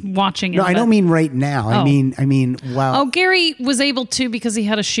with him, he's watching him. No, I don't mean right now. Oh. I mean, wow. Oh, Gary was able to because he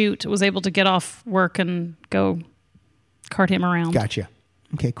had a shoot. Was able to get off work and go cart him around. Gotcha.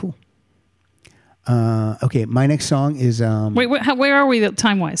 Okay, cool. Okay, my next song is. Wait, where are we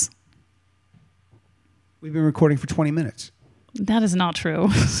time wise? We've been recording for 20 minutes That is not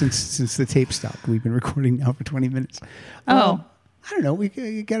true. since the tape stopped. We've been recording now for 20 minutes. Oh. I don't know. We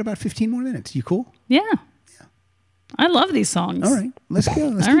got about 15 more minutes. You cool? Yeah. I love these songs. All right, let's go.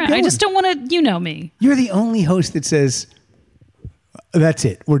 Let's All keep right. going. I just don't want to, you know me. You're the only host that says, "That's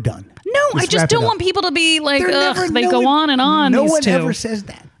it. We're done." No, I Let's just wrap it don't up. want people to be like, They're ugh, never- they no go one- on and on. No these one two. ever says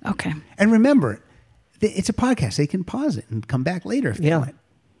that. Okay. And remember, it's a podcast. They can pause it and come back later if they Yeah. want.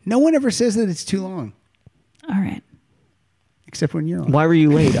 No one ever says that it's too long, All right. except when you're on. Why were you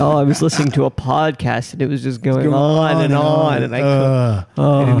late? Oh, I was listening to a podcast and it was just going on and on, and I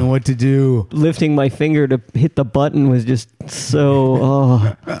I didn't know what to do. lifting my finger to hit the button was just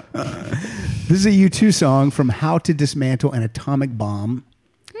so. This is a U2 song from How to Dismantle an Atomic Bomb.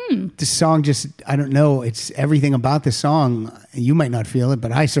 This song just, I don't know, it's everything about the song. You might not feel it,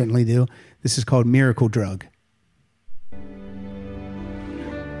 but I certainly do. This is called Miracle Drug.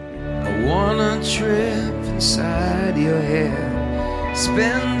 I wanna trip inside your head,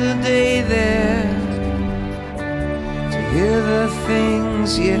 spend a day there to hear the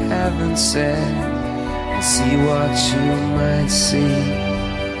things you haven't said and see what you might see.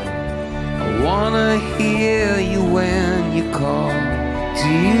 I wanna hear you when you call. Do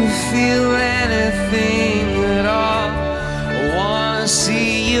you feel anything at all? I wanna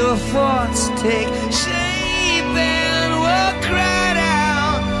see your thoughts take shape and walk right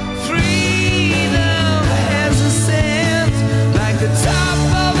out. Freedom has a scent like the top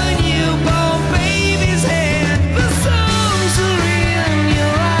of a newborn baby's head. The songs are in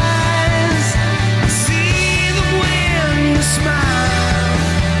your eyes. I see them when you smile.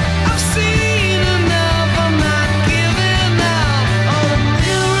 I've seen enough. I'm not giving up on a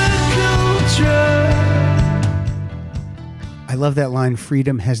miracle drug. I love that line,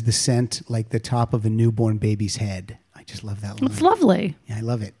 freedom has the scent like the top of a newborn baby's head. I just love that line. It's lovely. Yeah, I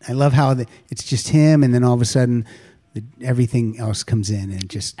love it. I love how it's just him, and then all of a sudden, everything else comes in and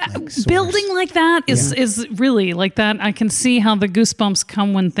just like soars. Building like that is really like that. I can see how the goosebumps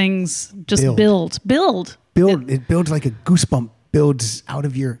come when things just build. It builds like a goosebump builds out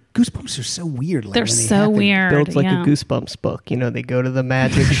of your goosebumps are so weird. Like They're when they so happen. weird. Builds like yeah. a Goosebumps book. You know, they go to the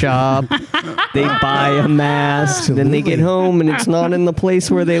magic shop, they buy a mask, then they get Absolutely. home and it's not in the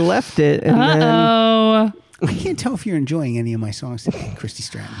place where they left it. And then Oh, I can't tell if you're enjoying any of my songs today, Christy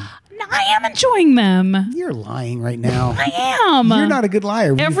Stratton. I am enjoying them. You're lying right now. I am. You're not a good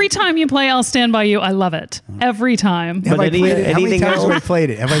liar. Every time you play "I'll Stand by You," I love it. Every time. Have But I played it? How many anything times have I else? played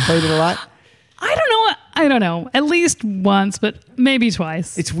it? Have I played it a lot? I don't know. At least once, but maybe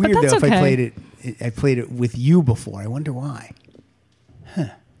twice. It's But weird though. that's If okay. I played it with you before. I wonder why.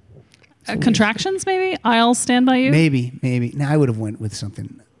 Contractions, maybe. "I'll Stand by You." Maybe. Now I would have went with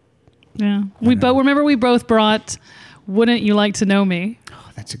something. Yeah. We both brought "Wouldn't You Like to Know Me." Oh,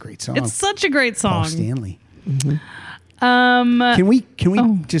 that's a great song. It's such a great Paul song. Stanley. Um, Can we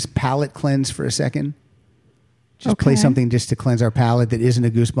just palate cleanse for a second? Just play Okay. something just to cleanse our palate that isn't a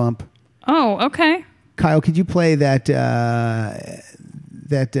goosebump. Oh, okay. Kyle, could you play that the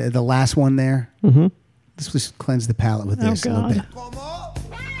last one there? Mm-hmm. Let's just cleanse the palate with this a little bit.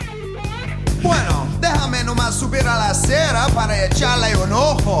 Bueno, déjame nomás subir a la acera para echarle un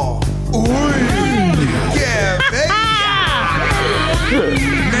ojo. Uy, qué bella.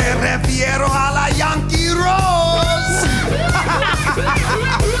 Me refiero a la Yankee Rose.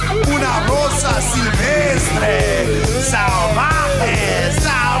 Una rosa silvestre. Salvaje,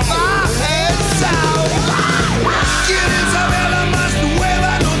 salvaje, salvaje. ¿Quieres saber la más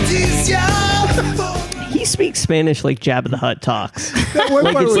nueva noticia? he speaks Spanish like Jabba the Hutt talks. One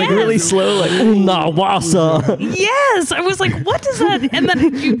Like part it's where like he really goes, slow, like una wasa. Yes, I was like, what does that? And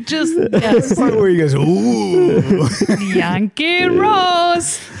then you just yes, part where he goes, ooh. Yankee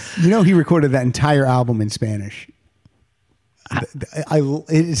Rose. You know, he recorded that entire album in Spanish. It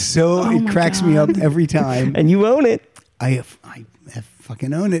is so. It my cracks me up every time. And you own it. I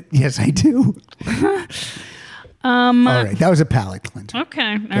fucking own it. Yes, I do. All right, that was a palate cleanser.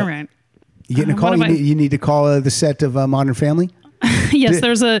 Okay, all right. You getting a call? You need to call the set of Modern Family? Yes,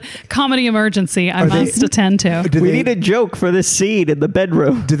 there's a comedy emergency I must attend to. We need a joke for this scene in the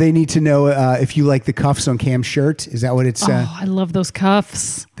bedroom. Do they need to know if you like the cuffs on Cam's shirt? Is that what it's? I love those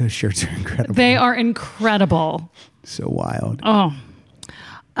cuffs. Those shirts are incredible. They are incredible. So wild. Oh.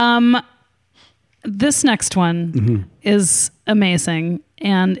 This next one is amazing,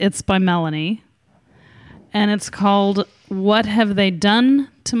 and it's by Melanie. And it's called What Have They Done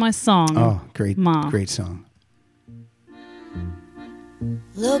to My Song? Oh, great. Ma. Great song.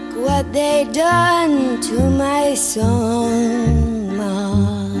 Look what they done to my song,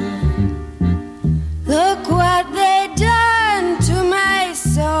 Ma. Look what they done to my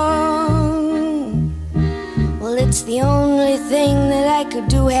song. Well, it's the only thing that I could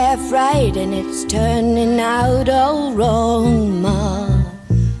do half right, and it's turning out all wrong, Ma.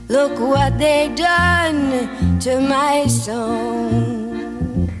 Look what they done to my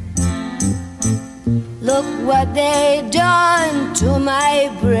song. Look what they done to my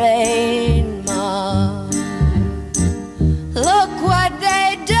brain, Ma. Look what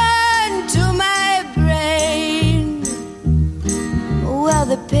they done to my brain. Well,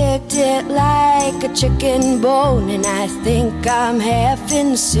 they picked it like a chicken bone, and I think I'm half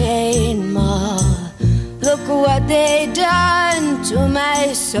insane, Ma. Look what they done to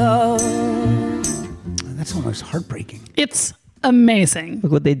my soul. That's almost heartbreaking. It's amazing.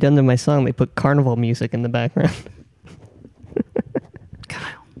 Look what they done to my song. They put carnival music in the background.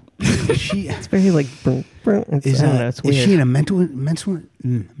 Kyle. It's very like. It's weird. Is she in a mental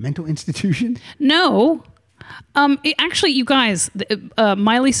institution? No. Actually, you guys,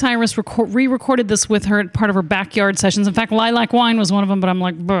 Miley Cyrus re-recorded this with her at part of her backyard sessions. In fact, Lilac Wine was one of them, but I'm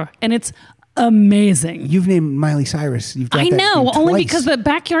like, bruh. And it's amazing. You've named Miley Cyrus. You've got I that know, name only twice. because the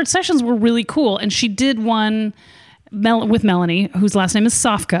backyard sessions were really cool. And she did one with Melanie, whose last name is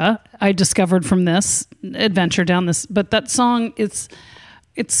Safka. I discovered from this adventure down this. But that song, it's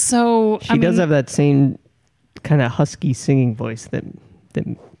so... She does have that same kind of husky singing voice that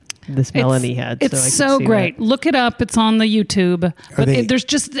this Melanie had. It's so great. That. Look it up. It's on the YouTube. But there's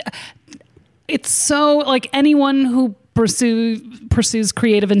just... It's so... Like anyone who pursues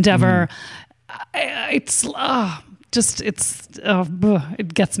creative endeavor... it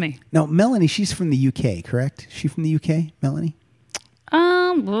gets me. Now, Melanie, she's from the UK, correct? Is she from the UK, Melanie?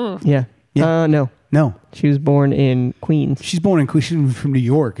 Yeah. No. She was born in Queens. She's born in Queens. She's from New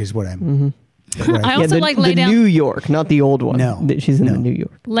York, is what I'm. I also lay down New York, not the old one. No, she's in the New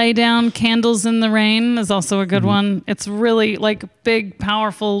York. Lay Down Candles in the Rain is also a good one. It's really like big,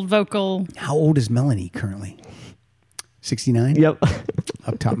 powerful vocal. How old is Melanie currently? 69? Yep.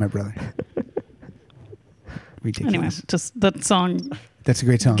 Up top, my brother. Ridiculous. Anyway, just that song. That's a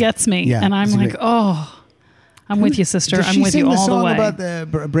great song. Gets me, Yeah, and I'm like, I'm with you, sister. Does I'm she with you sing all the song way. About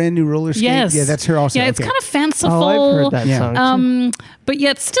the brand new roller skate? Yes. Yeah, that's her also. Yeah, it's Okay. kind of fanciful. Oh, I've heard that song. But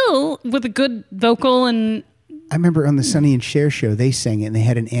yet still with a good vocal and. I remember on the Sonny and Cher show, they sang it, and they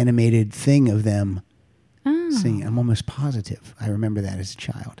had an animated thing of them singing. I'm almost positive. I remember that as a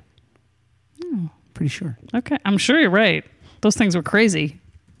child. Pretty sure. Okay, I'm sure you're right. Those things were crazy.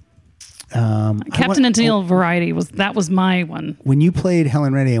 Captain and Tennille Variety was my one. When you played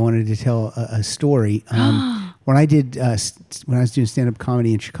Helen Reddy, I wanted to tell a story. When I was doing stand-up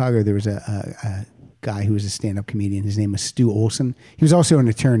comedy in Chicago, there was a guy who was a stand-up comedian. His name was Stu Olson. He was also an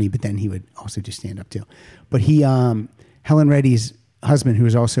attorney, but then he would also do stand-up too. But Helen Reddy's husband, who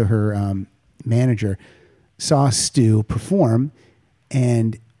was also her manager, saw Stu perform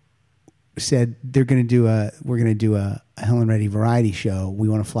and said, we're going to do a Helen Reddy variety show. We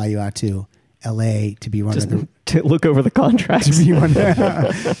want to fly you out to LA to be one of the to look over the contracts to be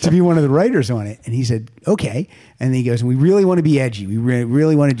one of the writers on it. And he said, okay. And then he goes, and we really want to be edgy. We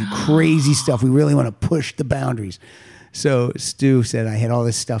really want to do crazy stuff. We really want to push the boundaries. So Stu said, I had all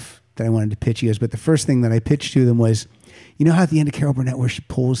this stuff that I wanted to pitch. He goes, but the first thing that I pitched to them was, you know how at the end of Carol Burnett where she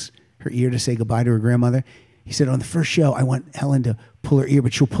pulls her ear to say goodbye to her grandmother? He said, on the first show, I want Helen to pull her ear,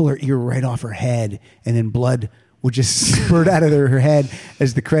 but she'll pull her ear right off her head, and then blood will just spurt out of her head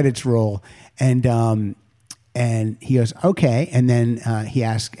as the credits roll. And And he goes, okay. And then he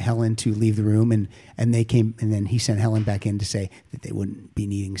asked Helen to leave the room, and they came. And then he sent Helen back in to say that they wouldn't be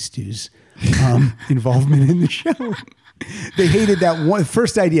needing Stu's involvement in the show. They hated that one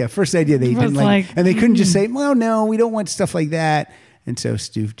first idea. They didn't like, and they couldn't just say, "Well, no, we don't want stuff like that." And so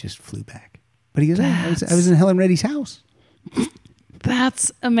Stu just flew back. But he goes, I was in Helen Reddy's house.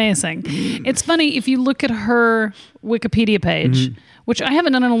 That's amazing. It's funny if you look at her Wikipedia page, which I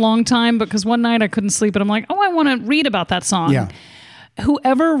haven't done in a long time because one night I couldn't sleep, and I'm like, I want to read about that song. Yeah.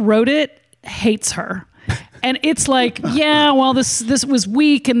 Whoever wrote it hates her. And it's like, yeah, well, this was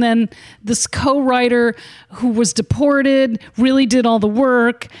weak. And then this co-writer who was deported really did all the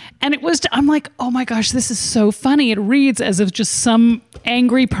work. And it was, I'm like, oh my gosh, this is so funny. It reads as if just some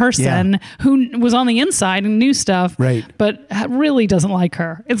angry person who was on the inside and knew stuff, but really doesn't like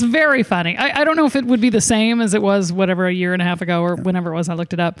her. It's very funny. I don't know if it would be the same as it was whatever a year and a half ago or whenever it was I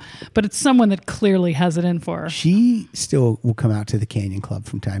looked it up, but it's someone that clearly has it in for her. She still will come out to the Canyon Club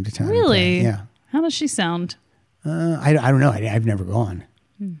from time to time. Really? Yeah. How does she sound? I don't know. I've never gone.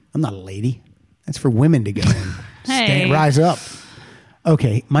 I'm not a lady. That's for women to go and rise up.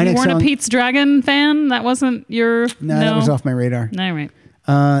 Okay, my next song. You weren't a Pete's Dragon fan? That wasn't your... No, that was off my radar. All right.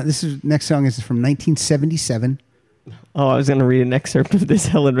 Next song is from 1977. Oh, I was going to read an excerpt of this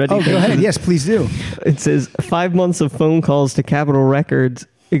Helen Reddy. Oh, go ahead. Yes, please do. It says, 5 months of phone calls to Capitol Records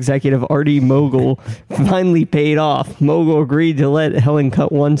executive Artie Mogul finally paid off. Mogul agreed to let Helen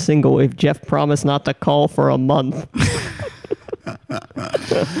cut one single if Jeff promised not to call for a month.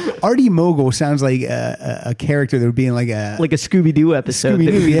 Artie Mogul sounds like a character that would be in like a Scooby-Doo episode.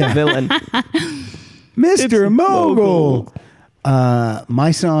 Scooby-Doo, villain. Mr. Mogul.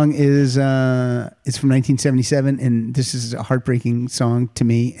 My song is from 1977, and this is a heartbreaking song to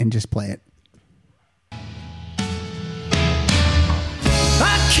me, and just play it.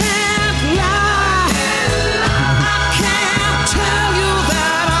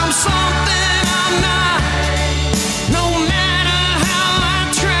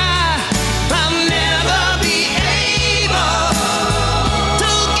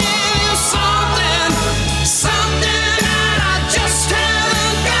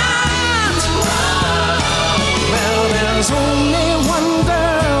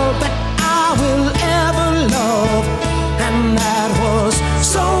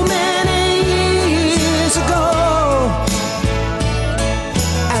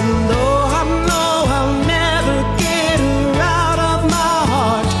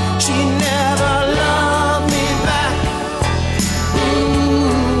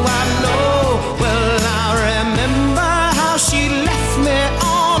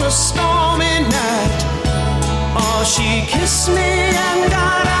 She kissed me and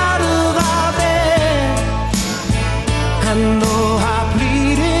got out of our bed. And though I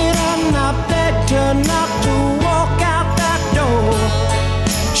pleaded and I begged her not to walk out that door,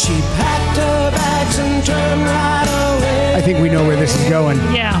 she packed her bags and turned right away. I think we know where this is going.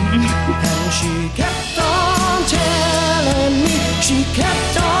 Yeah. And she kept on telling me, she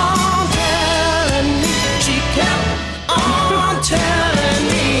kept on telling me, she kept on telling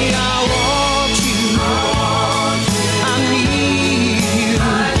me, I want you.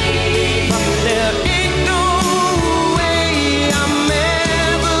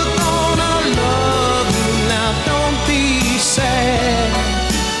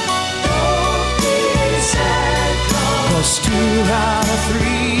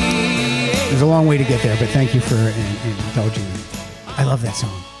 There's a long way to get there, but thank you for indulging me. I love that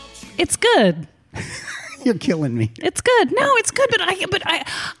song. It's good. You're killing me. It's good. No, it's good,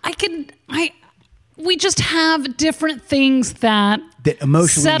 we just have different things that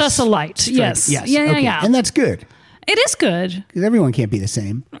emotionally set us alight. Yes. Yes. Yeah, okay. yeah. And that's good. It is good. Because everyone can't be the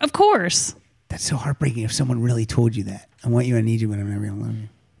same. Of course. That's so heartbreaking if someone really told you that. I want you, I need you, but I'm never going to love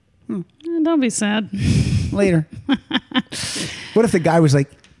you. Don't be sad. Later. What if the guy was like,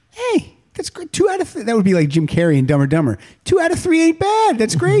 hey, that's great. 2 out of 3. That would be like Jim Carrey in Dumb and Dumber. 2 out of 3 ain't bad.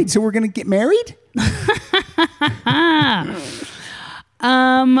 That's great. So we're going to get married?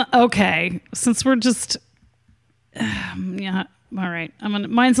 Okay. Since we're just, yeah. All right.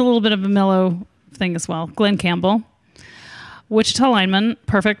 Mine's a little bit of a mellow thing as well. Glenn Campbell, Wichita Lineman,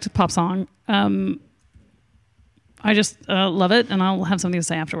 perfect pop song. I just love it, and I'll have something to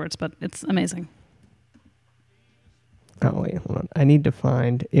say afterwards, but it's amazing. Oh, wait, hold on. I need to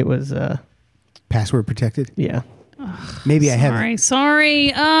find, it was... Password protected? Yeah. Maybe I have it. Sorry.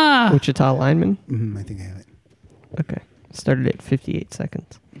 Wichita Lineman? I think I have it. Okay. Started at 58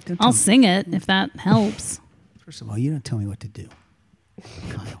 seconds. I'll sing it if that helps. First of all, you don't tell me what to do.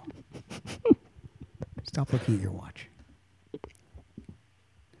 Kyle. Stop looking at your watch. Let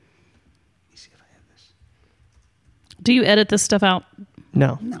me see if I have this. Do you edit this stuff out?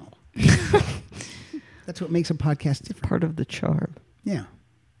 No. No. That's what makes a podcast different. Part of the charm. Yeah.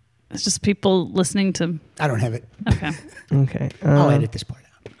 It's just people listening to. I don't have it. Okay. Okay. I'll edit this part out.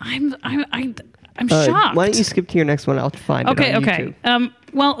 I'm shocked. Why don't you skip to your next one? I'll find it on YouTube.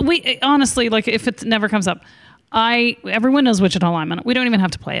 Well, we honestly, like, if it never comes up, everyone knows Wichita Lineman. We don't even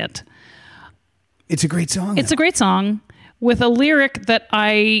have to play it. It's a great song. It's a great song with a lyric that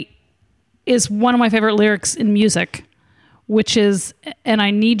is one of my favorite lyrics in music, which is, and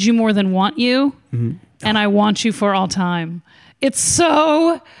I need you more than want you, and I want you for all time. It's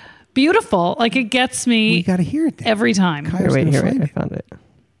so beautiful. Like, it gets me. You got to hear it then. Every time. Wait, I found it.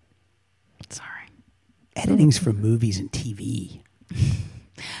 Sorry. Editing's for movies and TV.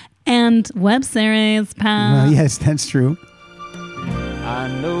 And web series, pal. Well, yes, that's true. I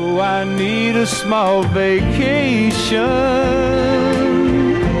know I need a small vacation,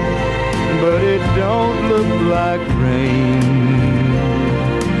 but it don't look like rain.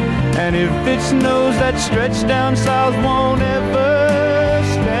 And if it snows, that stretch down south won't ever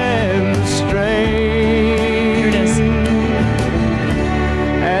stand the strain. Here it is.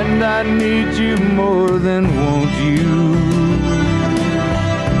 And I need you more than want you,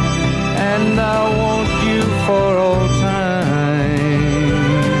 and I want you for all time.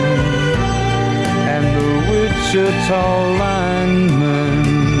 And the Wichita lineman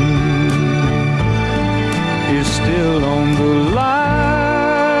is still on the line.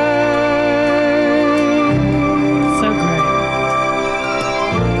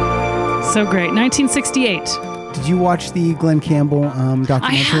 So great. 1968. Did you watch the Glenn Campbell documentary?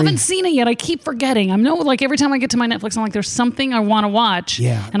 I haven't seen it yet. I keep forgetting. Like every time I get to my Netflix, I'm like, there's something I want to watch.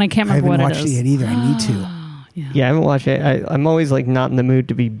 Yeah. And I can't remember what it is. I haven't watched it either. I need to. Yeah, I haven't watched it. I'm always like not in the mood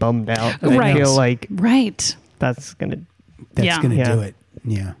to be bummed out. And Right. I feel like That's that's gonna do it.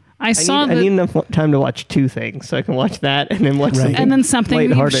 Yeah. I need enough time to watch two things, so I can watch that and then watch something. And then something,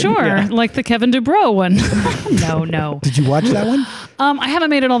 lighthearted. sure, Yeah. like the Kevin DuBrow one. No. Did you watch that one? I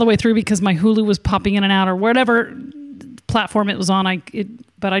haven't made it all the way through because my Hulu was popping in and out, or whatever platform it was on.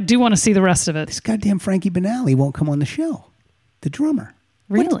 But I do want to see the rest of it. This goddamn Frankie Banali won't come on the show. The drummer.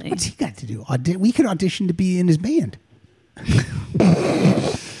 Really? What's he got to do? We could audition to be in his band.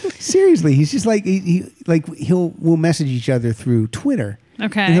 Seriously, he's just like we'll message each other through Twitter.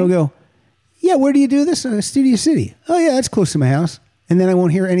 Okay. And he'll go, "Yeah, where do you do this? Studio City. Oh yeah, that's close to my house." And then I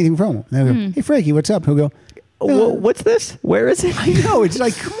won't hear anything from him. And I'll go, "Hey Frankie, what's up?" He'll go, "What's this? Where is it?" I know. It's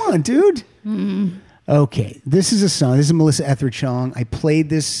like, come on, dude. Okay, this is a song. This is Melissa Etheridge Song. I played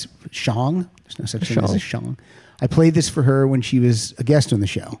this Shong. There's no such thing as a Shong. I played this for her when she was a guest on the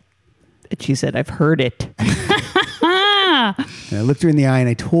show. And she said, "I've heard it." And I looked her in the eye and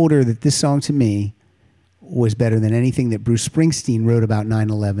I told her that this song to me was better than anything that Bruce Springsteen wrote about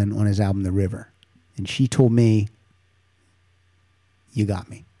 9/11 on his album The River. And she told me, "You got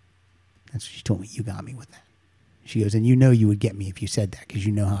me." That's what she told me. "You got me with that." She goes, "And you know you would get me if you said that because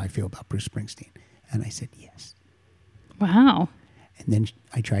you know how I feel about Bruce Springsteen." And I said, "Yes." Wow. And then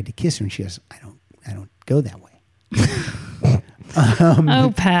I tried to kiss her and she goes, I don't go that way.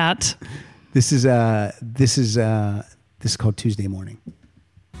 Oh, Pat. This is called Tuesday Morning.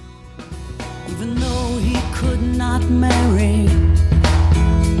 Even though he could not marry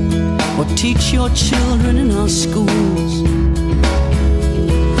or teach your children in our schools,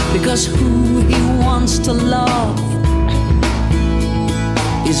 because who he wants to love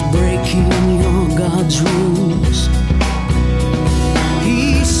is breaking your God's rules.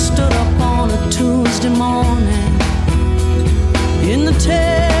 He stood up on a Tuesday morning. In the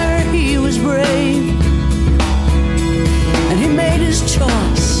terror he was brave, and he made his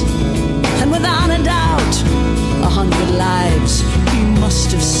choice, and without a doubt 100 lives he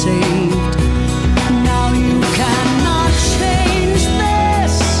must have saved. Now you cannot change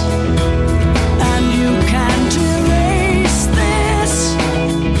this, and you can't erase this.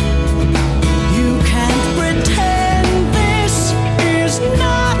 You can't pretend this is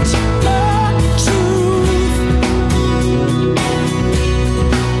not the truth.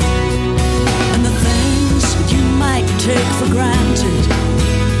 And the things you might take for granted,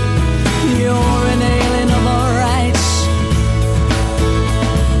 you're an alien of our rights.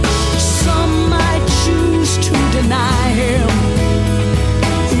 Some might choose to deny him,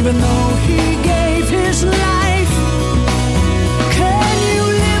 even though he gave his life. Can you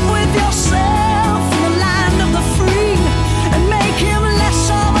live with yourself in the land of the free and make him less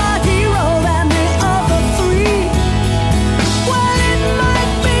of a hero than the other three? Well, it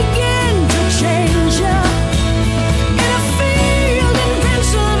might begin to change you in a field in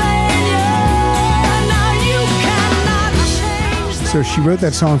Pennsylvania. Now you cannot change. So she wrote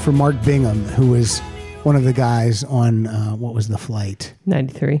that song for Mark Bingham, who was one of the guys on what was the flight?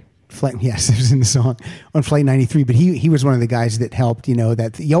 93. Yes, it was in the song on Flight 93. But he was one of the guys that helped.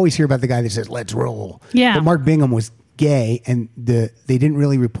 That you always hear about the guy that says "Let's roll." Yeah. But Mark Bingham was gay, and they didn't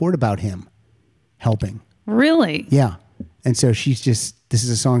really report about him helping. Really? Yeah. And so this is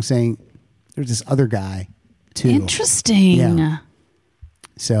a song saying there's this other guy too. Interesting. Yeah.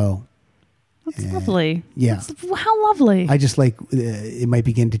 So. That's lovely. Yeah. How lovely. I just like it might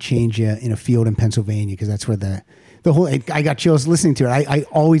begin to change in a field in Pennsylvania because that's where the whole. I got chills listening to it. I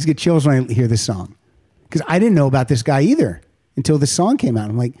always get chills when I hear this song because I didn't know about this guy either until this song came out.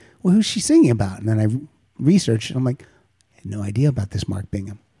 I'm like, well, who's she singing about? And then I researched and I'm like, I had no idea about this Mark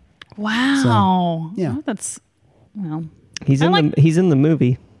Bingham. Wow. So, yeah. Oh, that's, well. He's in the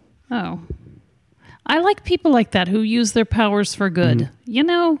movie. Oh. I like people like that who use their powers for good.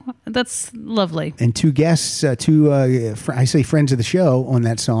 That's lovely. And two guests, I say friends of the show on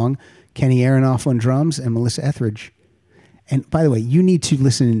that song, Kenny Aronoff on drums and Melissa Etheridge. And by the way, you need to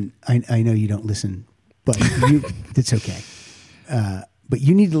listen. I know you don't listen, but it's okay. But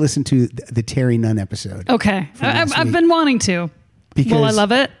you need to listen to the Terry Nunn episode. Okay. I've been wanting to. Will I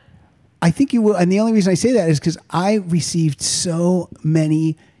love it? I think you will. And the only reason I say that is because I received so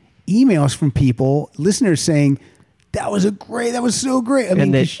many emails from people, listeners saying, that was so great. I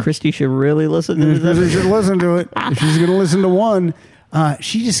mean, Christy should really listen to it. Christy should listen to it. If she's going to listen to one.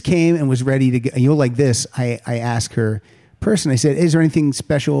 She just came and was ready to go. You'll like this. I asked her person, I said, is there anything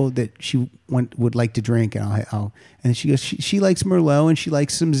special that she would like to drink? And and she goes, she likes Merlot and she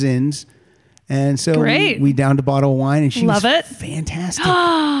likes some Zins. And so we downed a bottle of wine and she was fantastic.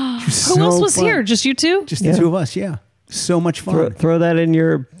 Who else was here? Just you two? Just the two of us, yeah. So much fun. Throw that in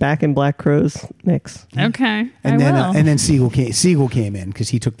your Back in Black Crowes mix. Okay. And then Siegel came in because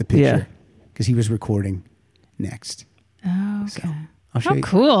he took the picture because he was recording next. Oh, okay. So I'll show you.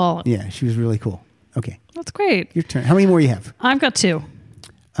 Cool. Yeah, she was really cool. Okay. That's great. Your turn. How many more you have? I've got 2.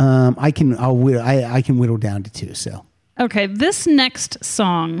 I can whittle down to 2. So. Okay. This next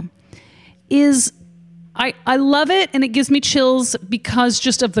song is I love it and it gives me chills because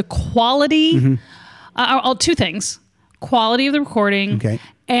just of the quality. Mm-hmm. 2 things. Quality of the recording. Okay.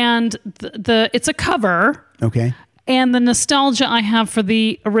 And it's a cover. Okay. And the nostalgia I have for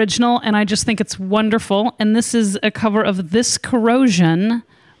the original, and I just think it's wonderful. And this is a cover of This Corrosion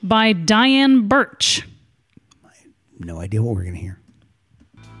by Diane Birch. I have no idea what we're going to hear.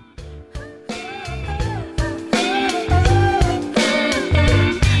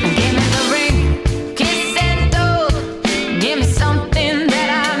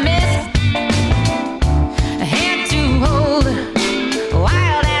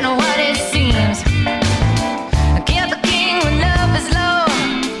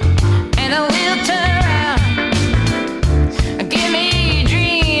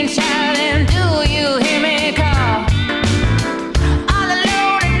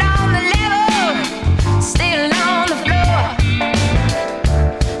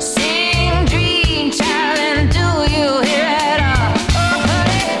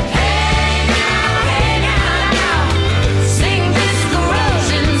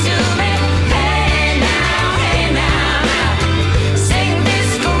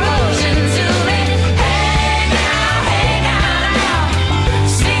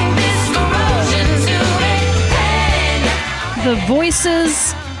 The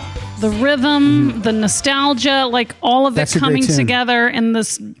voices, the rhythm, the nostalgia, like all of it coming together in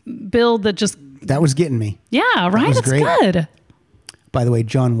this build that just... That was getting me. Yeah, right? It's great. Good. By the way,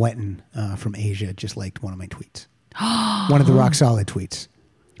 John Wetton from Asia just liked one of my tweets. One of the Rock Solid tweets.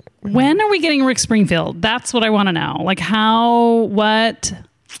 When are we getting Rick Springfield? That's what I want to know. Like how, what,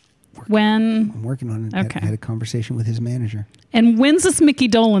 when? I'm working on it. Okay. I had a conversation with his manager. And when's this Mickey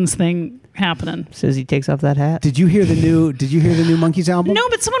Dolenz thing happening? Says he takes off that hat. Did you hear the new Monkees album? No,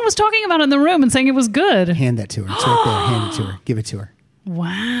 but someone was talking about it in the room and saying it was good. Hand that to her. It's right there. Hand it to her. Give it to her.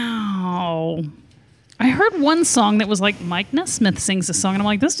 Wow. I heard one song that was like Mike Nesmith sings a song, and I'm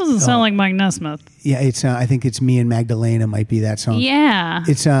like, this doesn't sound like Mike Nesmith. Yeah, it's. I think it's Me and Magdalena might be that song. Yeah.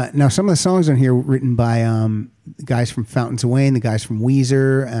 It's now some of the songs on here were written by the guys from Fountains of Wayne, the guys from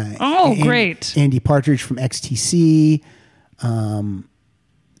Weezer. Great. Andy Partridge from XTC. How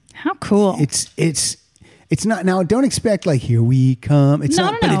cool. It's not now. Don't expect like Here We Come. It's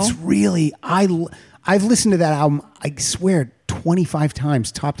not. But it's really. I've listened to that album. I swear 25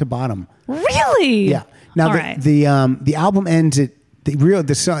 times, top to bottom. Really? Yeah. Now the album ends at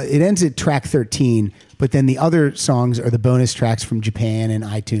it ends at track 13, but then the other songs are the bonus tracks from Japan and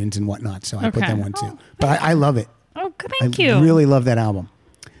iTunes and whatnot. So I put them on too. But I love it. Oh, thank you. I really love that album.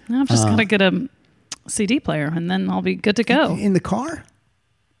 Now I've just got to get a CD player and then I'll be good to go. In the car?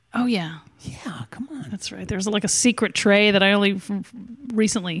 Oh yeah. Yeah, come on. That's right. There's like a secret tray that I only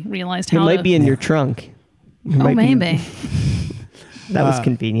recently realized It how might to... be in your trunk. Oh, maybe. That was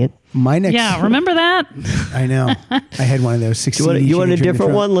convenient. My next... Yeah, remember that? I know. I had one of those 6 CD You want a changer in the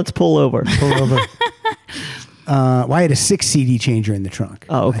different trunk. one? Let's pull over. Pull over. Well, I had a 6 CD changer in the trunk.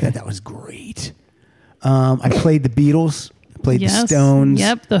 Oh, okay. I thought that was great. I played the Beatles. Played the Yes. Stones.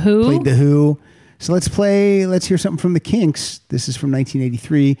 Yep, The Who. Played the Who. So let's hear something from the Kinks. This is from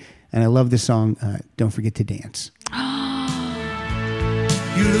 1983, and I love this song, Don't Forget to Dance. You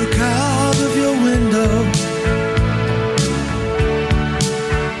look out of your window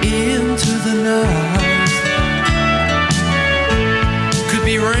into the night. Could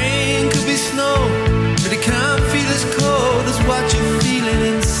be rain, could be snow, but it can't feel as cold as what you're feeling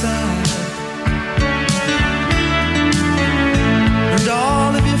inside. And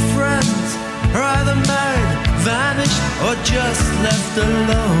all of your friends are either married, vanished, or just left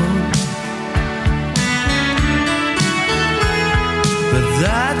alone. But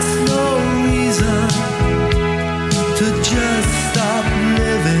that's no reason to just stop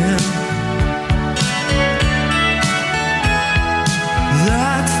living.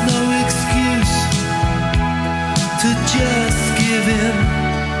 That's no excuse to just give in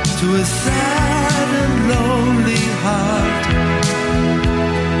to a sad and lonely heart.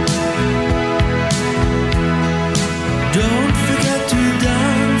 Don't forget to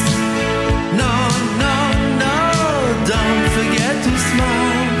dance. No, no, no. Don't forget to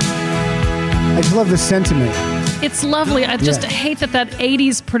smile. I just love the sentiment. It's lovely. I just hate that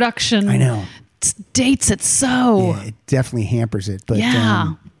 80s production I know. dates it so. Yeah, it definitely hampers it. But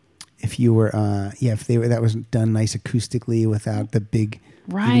Yeah. if you were, if they were, that was done nice acoustically without the big, even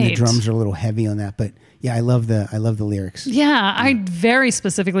the Right. drums are a little heavy on that. But yeah, I love the lyrics. Yeah, I very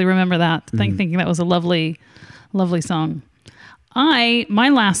specifically remember that, thinking that was a lovely, lovely song. My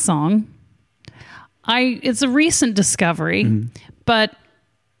last song, it's a recent discovery, but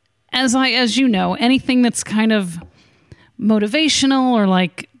as you know, anything that's kind of motivational or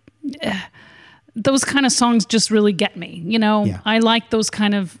like those kind of songs just really get me. You know, Yeah. I like those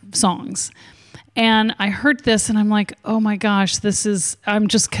kind of songs. And I heard this and I'm like, oh my gosh, I'm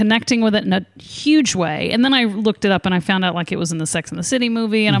just connecting with it in a huge way. And then I looked it up and I found out like it was in the Sex and the City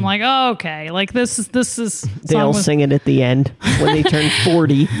movie. And I'm like, oh, okay, like this is. They all sing it at the end when they turn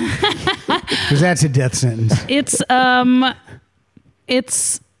 40. Because that's a death sentence.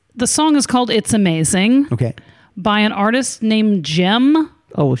 The song is called It's Amazing. Okay. By an artist named Jem.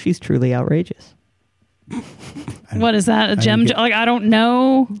 Oh, well, she's truly outrageous. What is that? A Jem? get- Like, I don't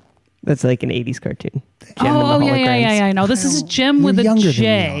know. That's like an 80s cartoon. Jem and the Oh, yeah, Holograms. I know. This is Jem with You're a younger than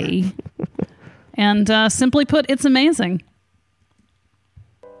J. And simply put, it's amazing.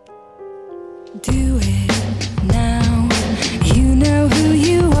 Do it now. You know who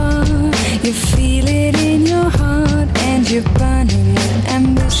you are. You feel it in your heart, and you're burning with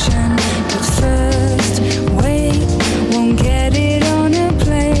ambition. But first, wait, won't get it on a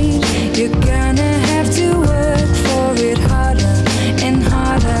plate. You're gonna have to work for it harder and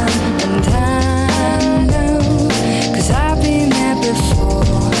harder. And I know, 'cause I've been there before,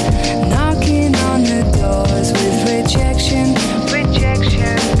 knocking on the doors with rejection.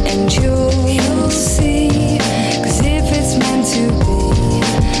 And you'll see, 'cause if it's meant to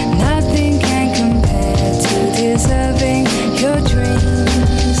be, nothing can compare to deserving your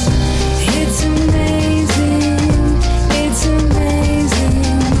dreams. It's amazing,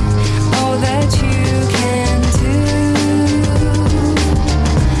 all that you can do.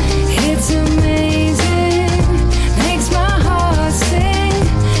 It's amazing, makes my heart sing.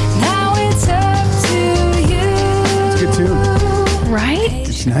 Now it's up to you. It's a good tune. Right?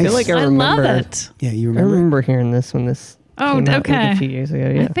 It's nice. I feel like I I remember. love it. Yeah, you I remember? remember hearing this when this Oh, came out, like, okay. a few years ago.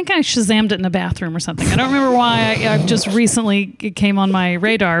 Yeah. I think I Shazammed it in the bathroom or something. I don't remember why. I've just recently it came on my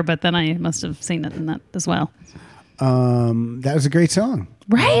radar, but then I must have seen it in that as well. That was a great song.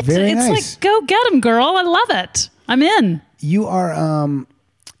 Right? Very It's nice. like, go get him, girl. I love it. I'm in. You are.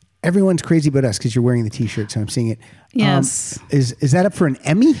 Everyone's crazy but us because you're wearing the T-shirt, so I'm seeing it. Yes. Is that up for an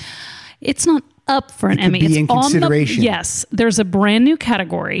Emmy? It's not up for an It could Emmy. be It's in on consideration. yes. There's a brand new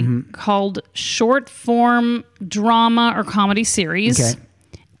category called short form drama or comedy series. Okay.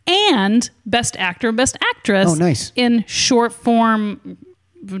 And best actor, best actress. Oh, nice. In short form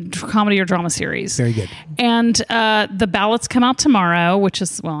comedy or drama series. Very good. And the ballots come out tomorrow, which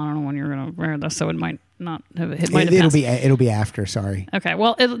is, well, I don't know when you're going to wear this, so it might not have, it might have It'll passed. be after. Sorry. Okay.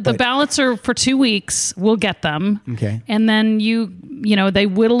 Well, the ballots are for 2 weeks. We'll get them. Okay. And then they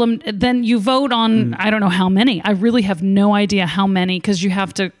whittle them. Then you vote on, I don't know how many. I really have no idea how many because you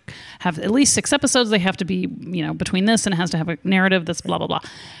have to have at least 6 episodes. They have to be, between this and it has to have a narrative that's blah, blah, blah.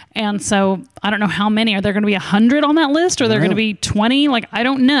 And so I don't know how many. Are there going to be 100 on that list, or are there going to be 20? Like, I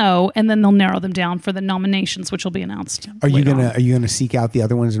don't know. And then they'll narrow them down for the nominations, which will be announced. Are you gonna seek out the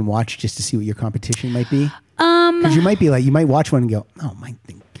other ones and watch just to see what your competition might be? Because you might watch one and go, oh, my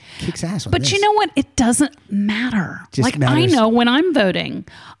thing kicks ass on But this. you know what? It doesn't matter. Just I matters. know when I'm voting,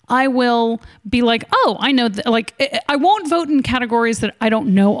 I will be like, oh, I know. I won't vote in categories that I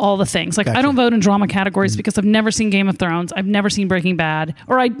don't know all the things. Like, Gotcha. I don't vote in drama categories because I've never seen Game of Thrones. I've never seen Breaking Bad,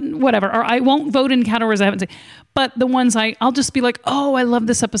 or I won't vote in categories I haven't seen. But the ones I'll just be like, oh, I love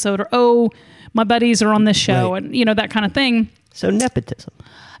this episode, or oh, my buddies are on this show, Right. and that kind of thing. So nepotism.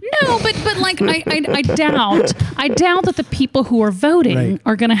 No, but like I doubt that the people who are voting Right.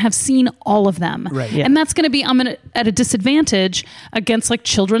 are going to have seen all of them, Right. Yeah. and that's going to be I'm at a disadvantage against like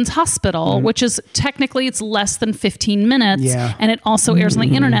Children's Hospital, which is technically it's less than 15 minutes, Yeah. and it also airs on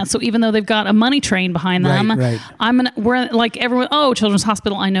the internet. So even though they've got a money train behind them, Right. we're like everyone. Oh, Children's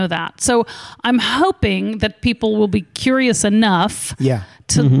Hospital, I know that. So I'm hoping that people will be curious enough. Yeah.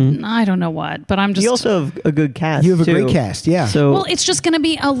 To I don't know what, but I'm just. You also have a good cast. You have a too. great cast, yeah. So Well, it's just going to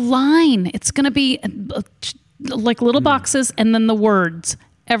be a line. It's going to be like little boxes and then the words.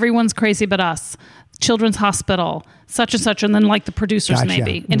 Everyone's crazy but us. Children's Hospital, such and such, and then like the producers Gotcha.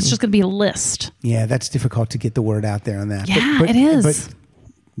 maybe. And it's just going to be a list. Yeah, that's difficult to get the word out there on that. Yeah, it is. But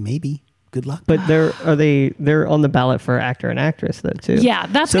maybe. Good luck. But they're on the ballot for actor and actress though too. Yeah,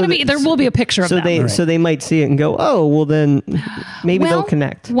 that's going to be. There will be a picture of so them. So they might see it and go, oh, well then maybe they'll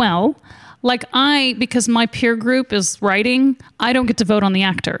connect. Well, like because my peer group is writing, I don't get to vote on the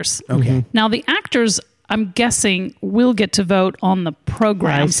actors. Okay. Now the actors, I'm guessing, will get to vote on the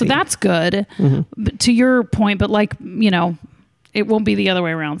program, so see. that's good. But to your point, but it won't be the other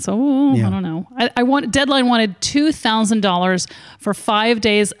way around. So Yeah. I don't know. Deadline wanted $2,000 for 5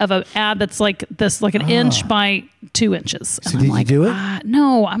 days of an ad that's like this, like an inch by 2 inches. And So I'm did you like, do it?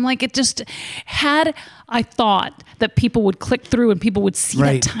 no, I'm like, it just had. I thought that people would click through and people would see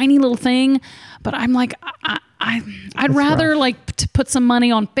Right. that tiny little thing, but I'm like, I'd rather to put some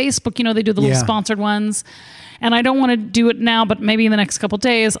money on Facebook. They do the little Yeah. sponsored ones. And I don't want to do it now, but maybe in the next couple of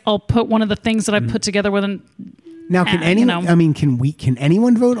days, I'll put one of the things that I put together with an. Now, can anyone? I mean, can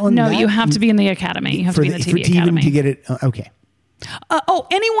anyone vote on No, that? you have to be in the academy. You have to be in the TV even academy. to get it. Okay.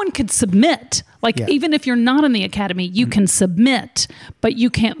 Anyone could submit. Yeah. Even if you're not in the academy, you can submit, but you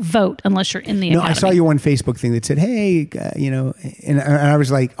can't vote unless you're in the academy. I saw your one Facebook thing that said, "Hey, and I was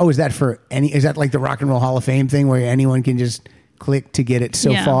like, oh, is that for any? Is that like the Rock and Roll Hall of Fame thing where anyone can just click to get it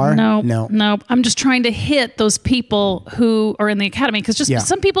so far?" No. I'm just trying to hit those people who are in the academy because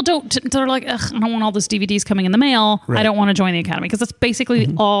some people don't. They're like, ugh, I don't want all those DVDs coming in the mail. Right. I don't want to join the academy because that's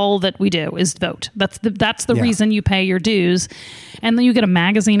basically all that we do is vote. That's the reason you pay your dues, and then you get a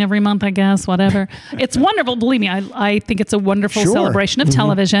magazine every month, I guess. Whatever. It's wonderful. Believe me, I think it's a wonderful celebration of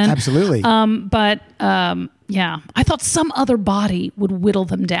television. Absolutely. Yeah, I thought some other body would whittle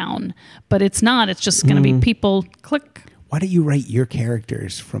them down, but it's not. It's just going to be people click. Why don't you write your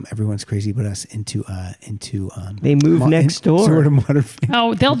characters from Everyone's Crazy But Us into They move next door. Sort of Modern Family?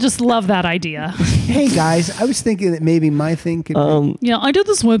 Oh, they'll just love that idea. Hey guys, I was thinking that maybe my thing could. Yeah, I did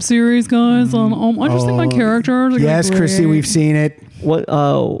this web series, guys. I just think my characters are yes, great. Chrissy, we've seen it. What?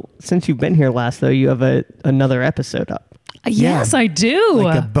 Since you've been here last though, you have another episode up. Yes, I do.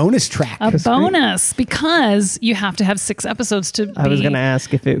 Like a bonus track. A bonus because you have to have 6 episodes to. I was going to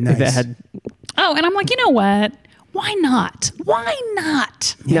ask if it had. Oh, and I'm like, you know what? Why not? Why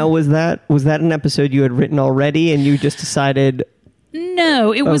not? Now, was that an episode you had written already, and you just decided?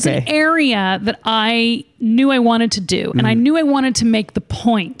 No, it was an area that I knew I wanted to do. And I knew I wanted to make the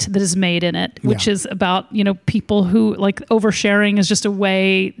point that is made in it, which is about, people who like oversharing is just a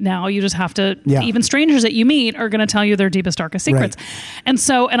way now you just have to, even strangers that you meet are going to tell you their deepest, darkest secrets.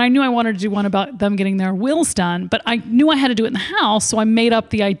 Right. And I knew I wanted to do one about them getting their wills done, but I knew I had to do it in the house. So I made up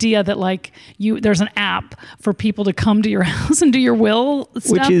the idea that there's an app for people to come to your house and do your will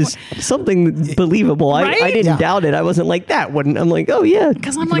stuff. Which is something believable. Right? I didn't doubt it. I wasn't like that. I'm like, oh yeah.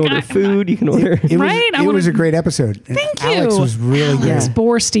 Because I'm you can like, order food. You can order. It was a great episode. Thank you. Alex was really good. Alex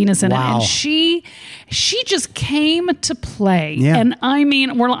Borstein is in Wow. it, and she just came to play. Yeah. And I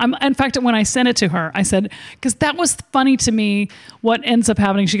mean, in fact, when I sent it to her, I said, because that was funny to me. What ends up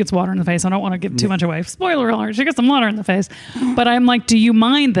happening? She gets water in the face. I don't want to give too much away. Spoiler alert: she gets some water in the face. But I'm like, do you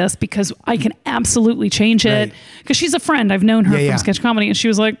mind this? Because I can absolutely change it. Because she's a friend. I've known her from sketch comedy, and she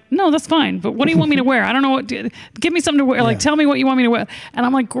was like, no, that's fine. But what do you want me to wear? I don't know what. Give me something to wear. Like, tell me what you want me to wear. And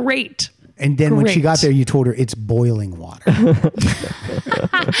I'm like, great. And then when she got there, you told her it's boiling water.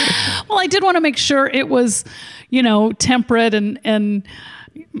 Well, I did want to make sure it was, temperate and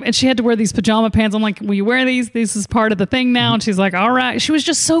and she had to wear these pajama pants. I'm like, will you wear these? This is part of the thing now. And she's like, all right. She was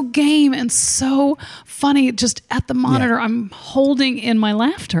just so game and so funny. Just at the monitor, I'm holding in my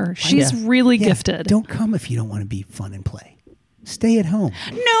laughter. She's really gifted. Don't come if you don't want to be fun and play. Stay at home.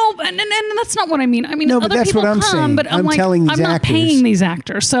 No, and that's not what I mean. I mean, No, but other that's people what I'm come, saying. but I'm like, telling these I'm not actors. paying these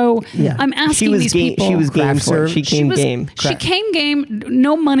actors. So I'm asking these people. She was game for it. She came game. She came game.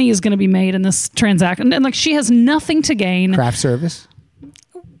 No money is going to be made in this transaction. And like, she has nothing to gain. Craft service?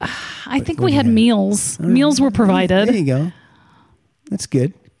 I think we had meals. Meals were provided. There you go. That's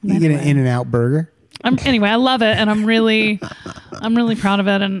good. You get an In-N-Out burger. Anyway, I love it. And I'm really proud of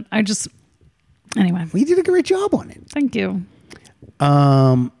it. And I just, anyway. Well, you did a great job on it. Thank you.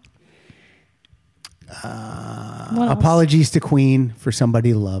 Apologies to Queen for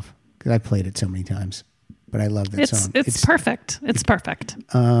Somebody to Love, because I played it so many times, but I love that song. It's perfect. It's perfect.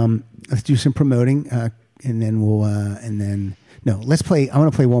 Let's do some promoting, and then we'll let's play. I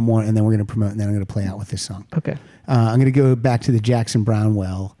want to play one more, and then we're going to promote, and then I'm going to play out with this song. Okay. I'm going to go back to the Jackson Browne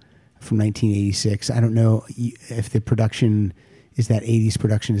Well from 1986. I don't know if the production is that 80s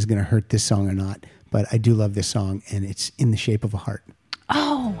production is going to hurt this song or not, but I do love this song, and it's In the Shape of a Heart.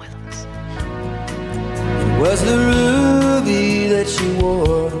 Oh, I love this. It was the ruby that she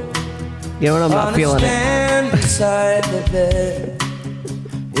wore. You know what? I'm not feeling it. Beside the bed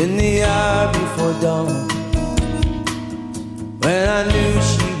in the hour before dawn, when I knew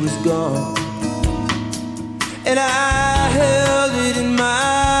she was gone, and I held it in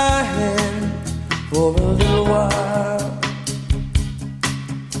my hand for a little while,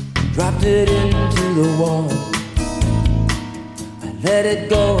 dropped it into the wall. I let it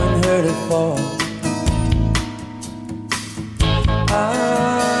go and heard it fall.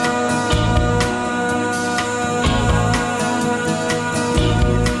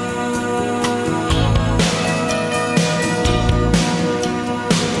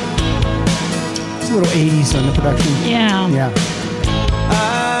 It's a little 80s on the production. Yeah. Yeah. I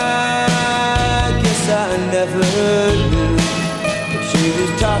guess I never knew what she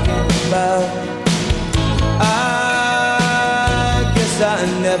was talking about. I guess I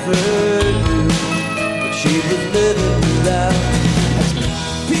never knew what she was living without.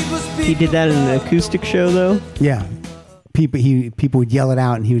 He did that in an acoustic show, though. Yeah. People would yell it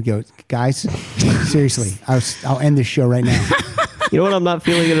out, and he would go, "Guys, seriously, I'll end this show right now." You know what? I'm not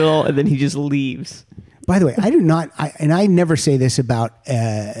feeling it at all, and then he just leaves. By the way, I do not, and I never say this about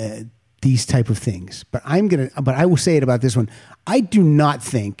these type of things, but I will say it about this one. I do not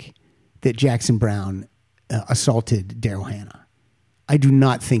think that Jackson Browne assaulted Daryl Hannah. I do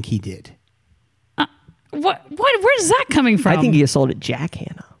not think he did. What? Where's that coming from? I think he assaulted Jack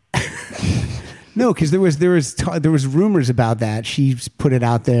Hannah. No, because there was rumors about that. She's put it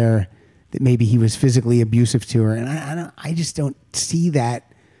out there that maybe he was physically abusive to her, and I just don't see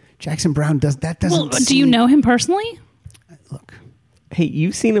that. Jackson Browne doesn't. Well, do you know him personally? Look, hey,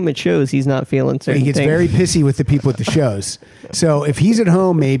 you've seen him at shows. He's not feeling certain he gets things. very pissy with the people at the shows. So if he's at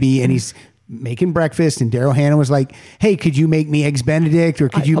home, maybe, and he's making breakfast, and Daryl Hannah was like, "Hey, could you make me eggs Benedict, or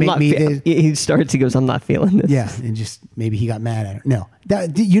could you make me this?" He starts. He goes, "I'm not feeling this." Yeah, and just maybe he got mad at her. No,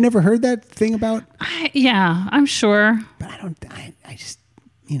 you never heard that thing about? Yeah, I'm sure. But I just,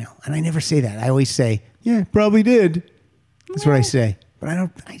 and I never say that. I always say, "Yeah, probably did." That's what I say. But I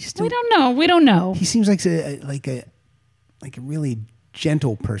don't. We don't know. We don't know. He seems like a really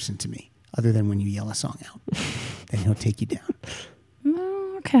gentle person to me. Other than when you yell a song out, then he'll take you down.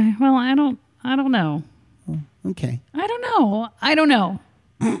 Okay. Well, I don't know. Okay. I don't know.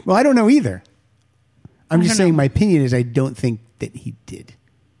 Well, I don't know either. I'm just saying my opinion is I don't think that he did.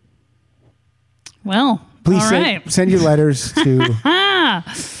 Well, please all send your letters to.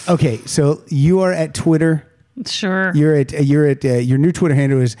 Okay, so you are at Twitter. Sure. You're at your new Twitter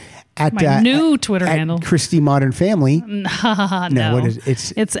handle is at my new Twitter handle Christy Modern Family. No, what is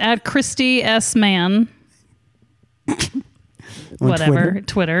it? It's at Christy S Man. Whatever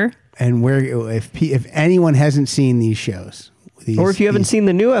Twitter. And where if anyone hasn't seen these shows, or if you haven't seen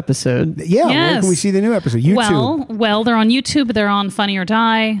the new episode, where can we see the new episode? YouTube. Well, they're on YouTube. They're on Funny or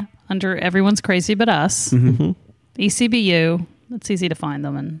Die under Everyone's Crazy But Us. Mm-hmm. ECBU. It's easy to find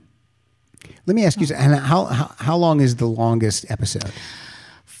them. And let me ask you, and how long is the longest episode?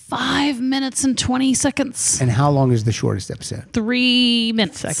 5 minutes and 20 seconds. And how long is the shortest episode? 3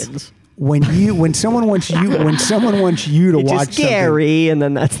 minutes. Seconds. When someone wants you to watch just Gary, and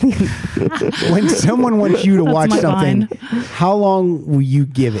then that's the when someone wants you to watch something, how long will you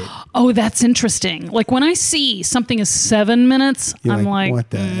give it? Oh, that's interesting. Like when I see something is 7 minutes, I'm like, what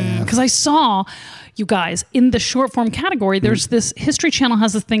the F? Because I saw, you guys, in the short form category, there's this History Channel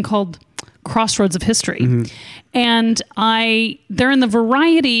has this thing called crossroads of history. Mm-hmm. And they're in the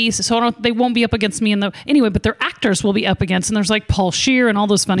variety, so they won't be up against me anyway, but their actors will be up against, and there's like Paul Scheer and all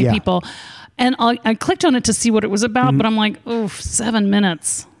those funny people. And I clicked on it to see what it was about, but I'm like, oh, 7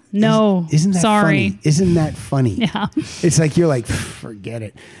 minutes. No, isn't that sorry. funny? Isn't that funny? Yeah. It's like, you're like, forget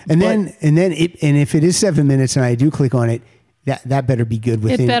it. And then if it is 7 minutes and I do click on it, that better be good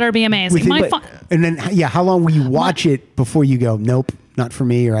within. It better be amazing. And then, how long will you watch it before you go, nope, not for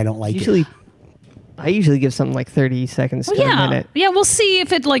me, or I don't like it? I usually give something like 30 seconds to a minute. Yeah, we'll see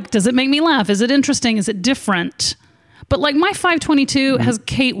if it does it make me laugh? Is it interesting? Is it different? But like my 522 has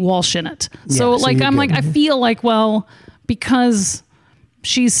Kate Walsh in it. So I'm like, I feel like, well, because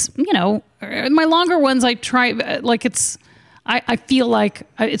she's, my longer ones I try, like I feel like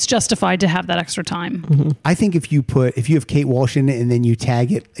it's justified to have that extra time. Mm-hmm. I think if you have Kate Walsh in it and then you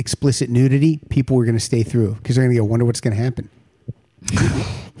tag it explicit nudity, people are going to stay through because they're going to go, wonder what's going to happen.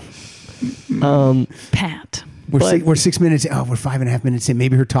 Pat. We're 6 minutes. Oh, we're 5.5 minutes in.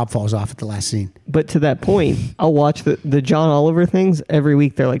 Maybe her top falls off at the last scene. But to that point, I'll watch the John Oliver things every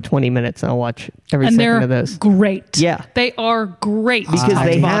week. They're like 20 minutes. And I'll watch every second of those. Great. Yeah, they are great because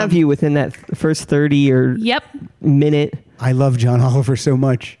they have you within that first 30 or minute. I love John Oliver so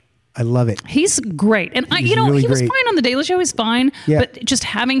much. I love it. He's great. And really he was great. fine on The Daily Show. He's fine. Yeah. But just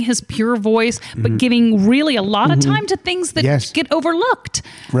having his pure voice, but giving really a lot of time to things that get overlooked.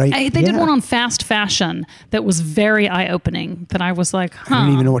 Right. They did one on fast fashion that was very eye-opening that I was like, I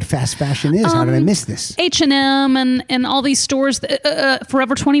don't even know what fast fashion is. How did I miss this? H&M and all these stores,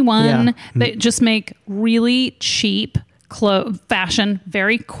 Forever 21, that just make really cheap fashion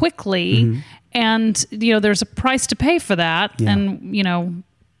very quickly. And, there's a price to pay for that. Yeah. And,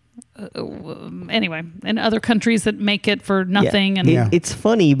 anyway, in other countries that make it for nothing. And it's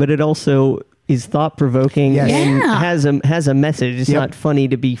funny, but it also is thought provoking and has a message. It's not funny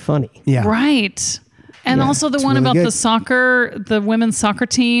to be funny. Yeah. Right. And also the one really about the women's soccer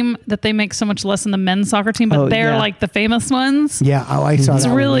team that they make so much less than the men's soccer team, but they're like the famous ones. Yeah. Oh, I saw that. It's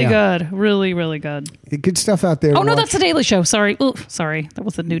really good. Really, really good. Good stuff out there. Oh, no, that's the Daily Show. Sorry. Ooh, sorry. That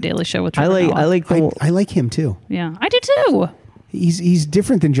was the new Daily Show with Trevor Noah. I like him too. Yeah, I do too. He's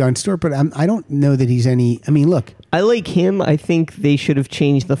different than Jon Stewart, but I don't know that he's any. I mean, look. I like him. I think they should have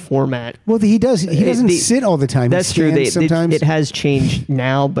changed the format. Well, he does. He doesn't sit all the time. That's true. Sometimes it has changed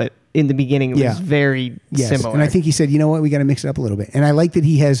now, but in the beginning it was very similar. And I think he said, you know what, we got to mix it up a little bit. And I like that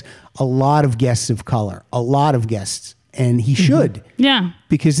he has a lot of guests of color, a lot of guests. And he should. Yeah.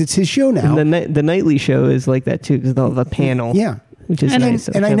 Because it's his show now. And the nightly show is like that too, because the panel. Yeah. Which is nice.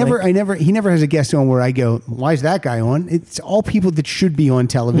 And he never has a guest on where I go, why is that guy on? It's all people that should be on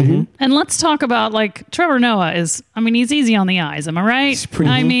television. And let's talk about Trevor Noah he's easy on the eyes. Am I right? He's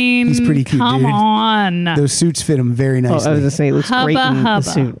pretty cute, come dude. on. Those suits fit him very nicely. I was going to say, it looks great in the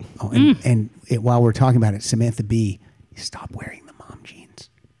suit. Oh, and while we're talking about it, Samantha Bee, stop wearing the mom jeans.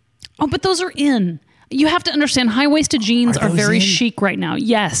 Oh, but those are in. You have to understand, high-waisted jeans are very chic right now.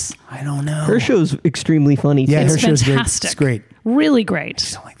 Yes. I don't know. Her show's extremely funny. Yeah, it's her show's fantastic. It's great. Really great. I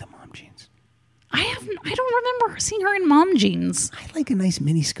just don't like the mom jeans. I don't remember seeing her in mom jeans. I like a nice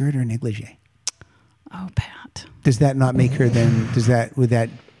mini skirt or negligee. Oh, Pat. Does that not make her then? Would that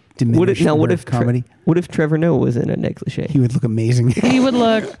diminish her comedy? What if Trevor Noah was in a negligee? He would look amazing. He would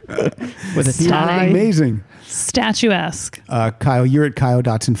look with a tie. Amazing. Statuesque. Kyle, you're at Kyle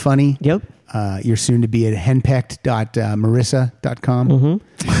Dotson Funny. Yep. You're soon to be at henpecked.marissa.com.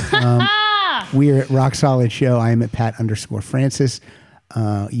 We're at Rock Solid Show. I am at Pat_Francis.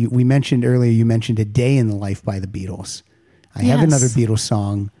 We mentioned earlier, you mentioned A Day in the Life by the Beatles. I have another Beatles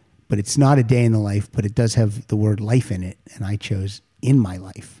song, but it's not A Day in the Life, but it does have the word life in it, and I chose In My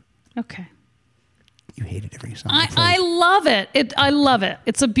Life. Okay. You hated every song. I love it. I love it.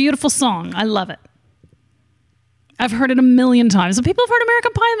 It's a beautiful song. I love it. I've heard it a million times. And people have heard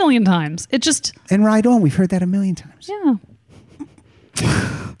American Pie a million times. It just... And Ride On, we've heard that a million times. Yeah.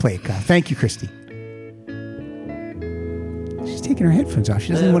 Play it, Kyle. Thank you, Christy. She's taking her headphones off. She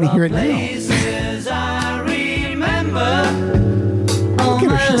doesn't even want to hear it now. I remember Look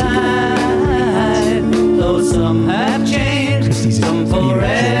at her. She's life, though some have changed, some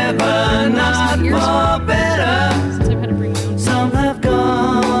forever, not for better. Some have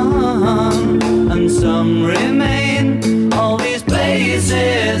gone, and some remain. All these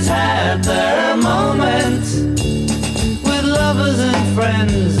places had their moments with lovers and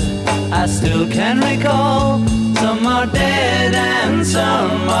friends. I still can recall. Some are dead and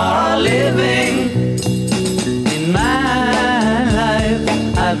some are living. In my life,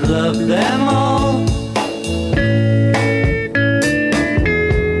 I've loved them all.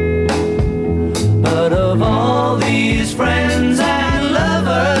 But of all these friends and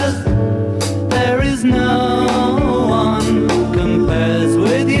lovers,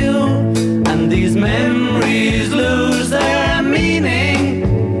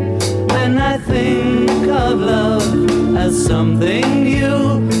 of love as something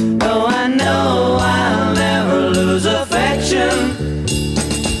new. Though I know I'll never lose affection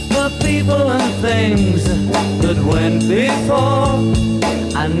for people and things that went before.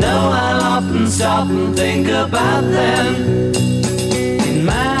 I know I'll often stop and think about them.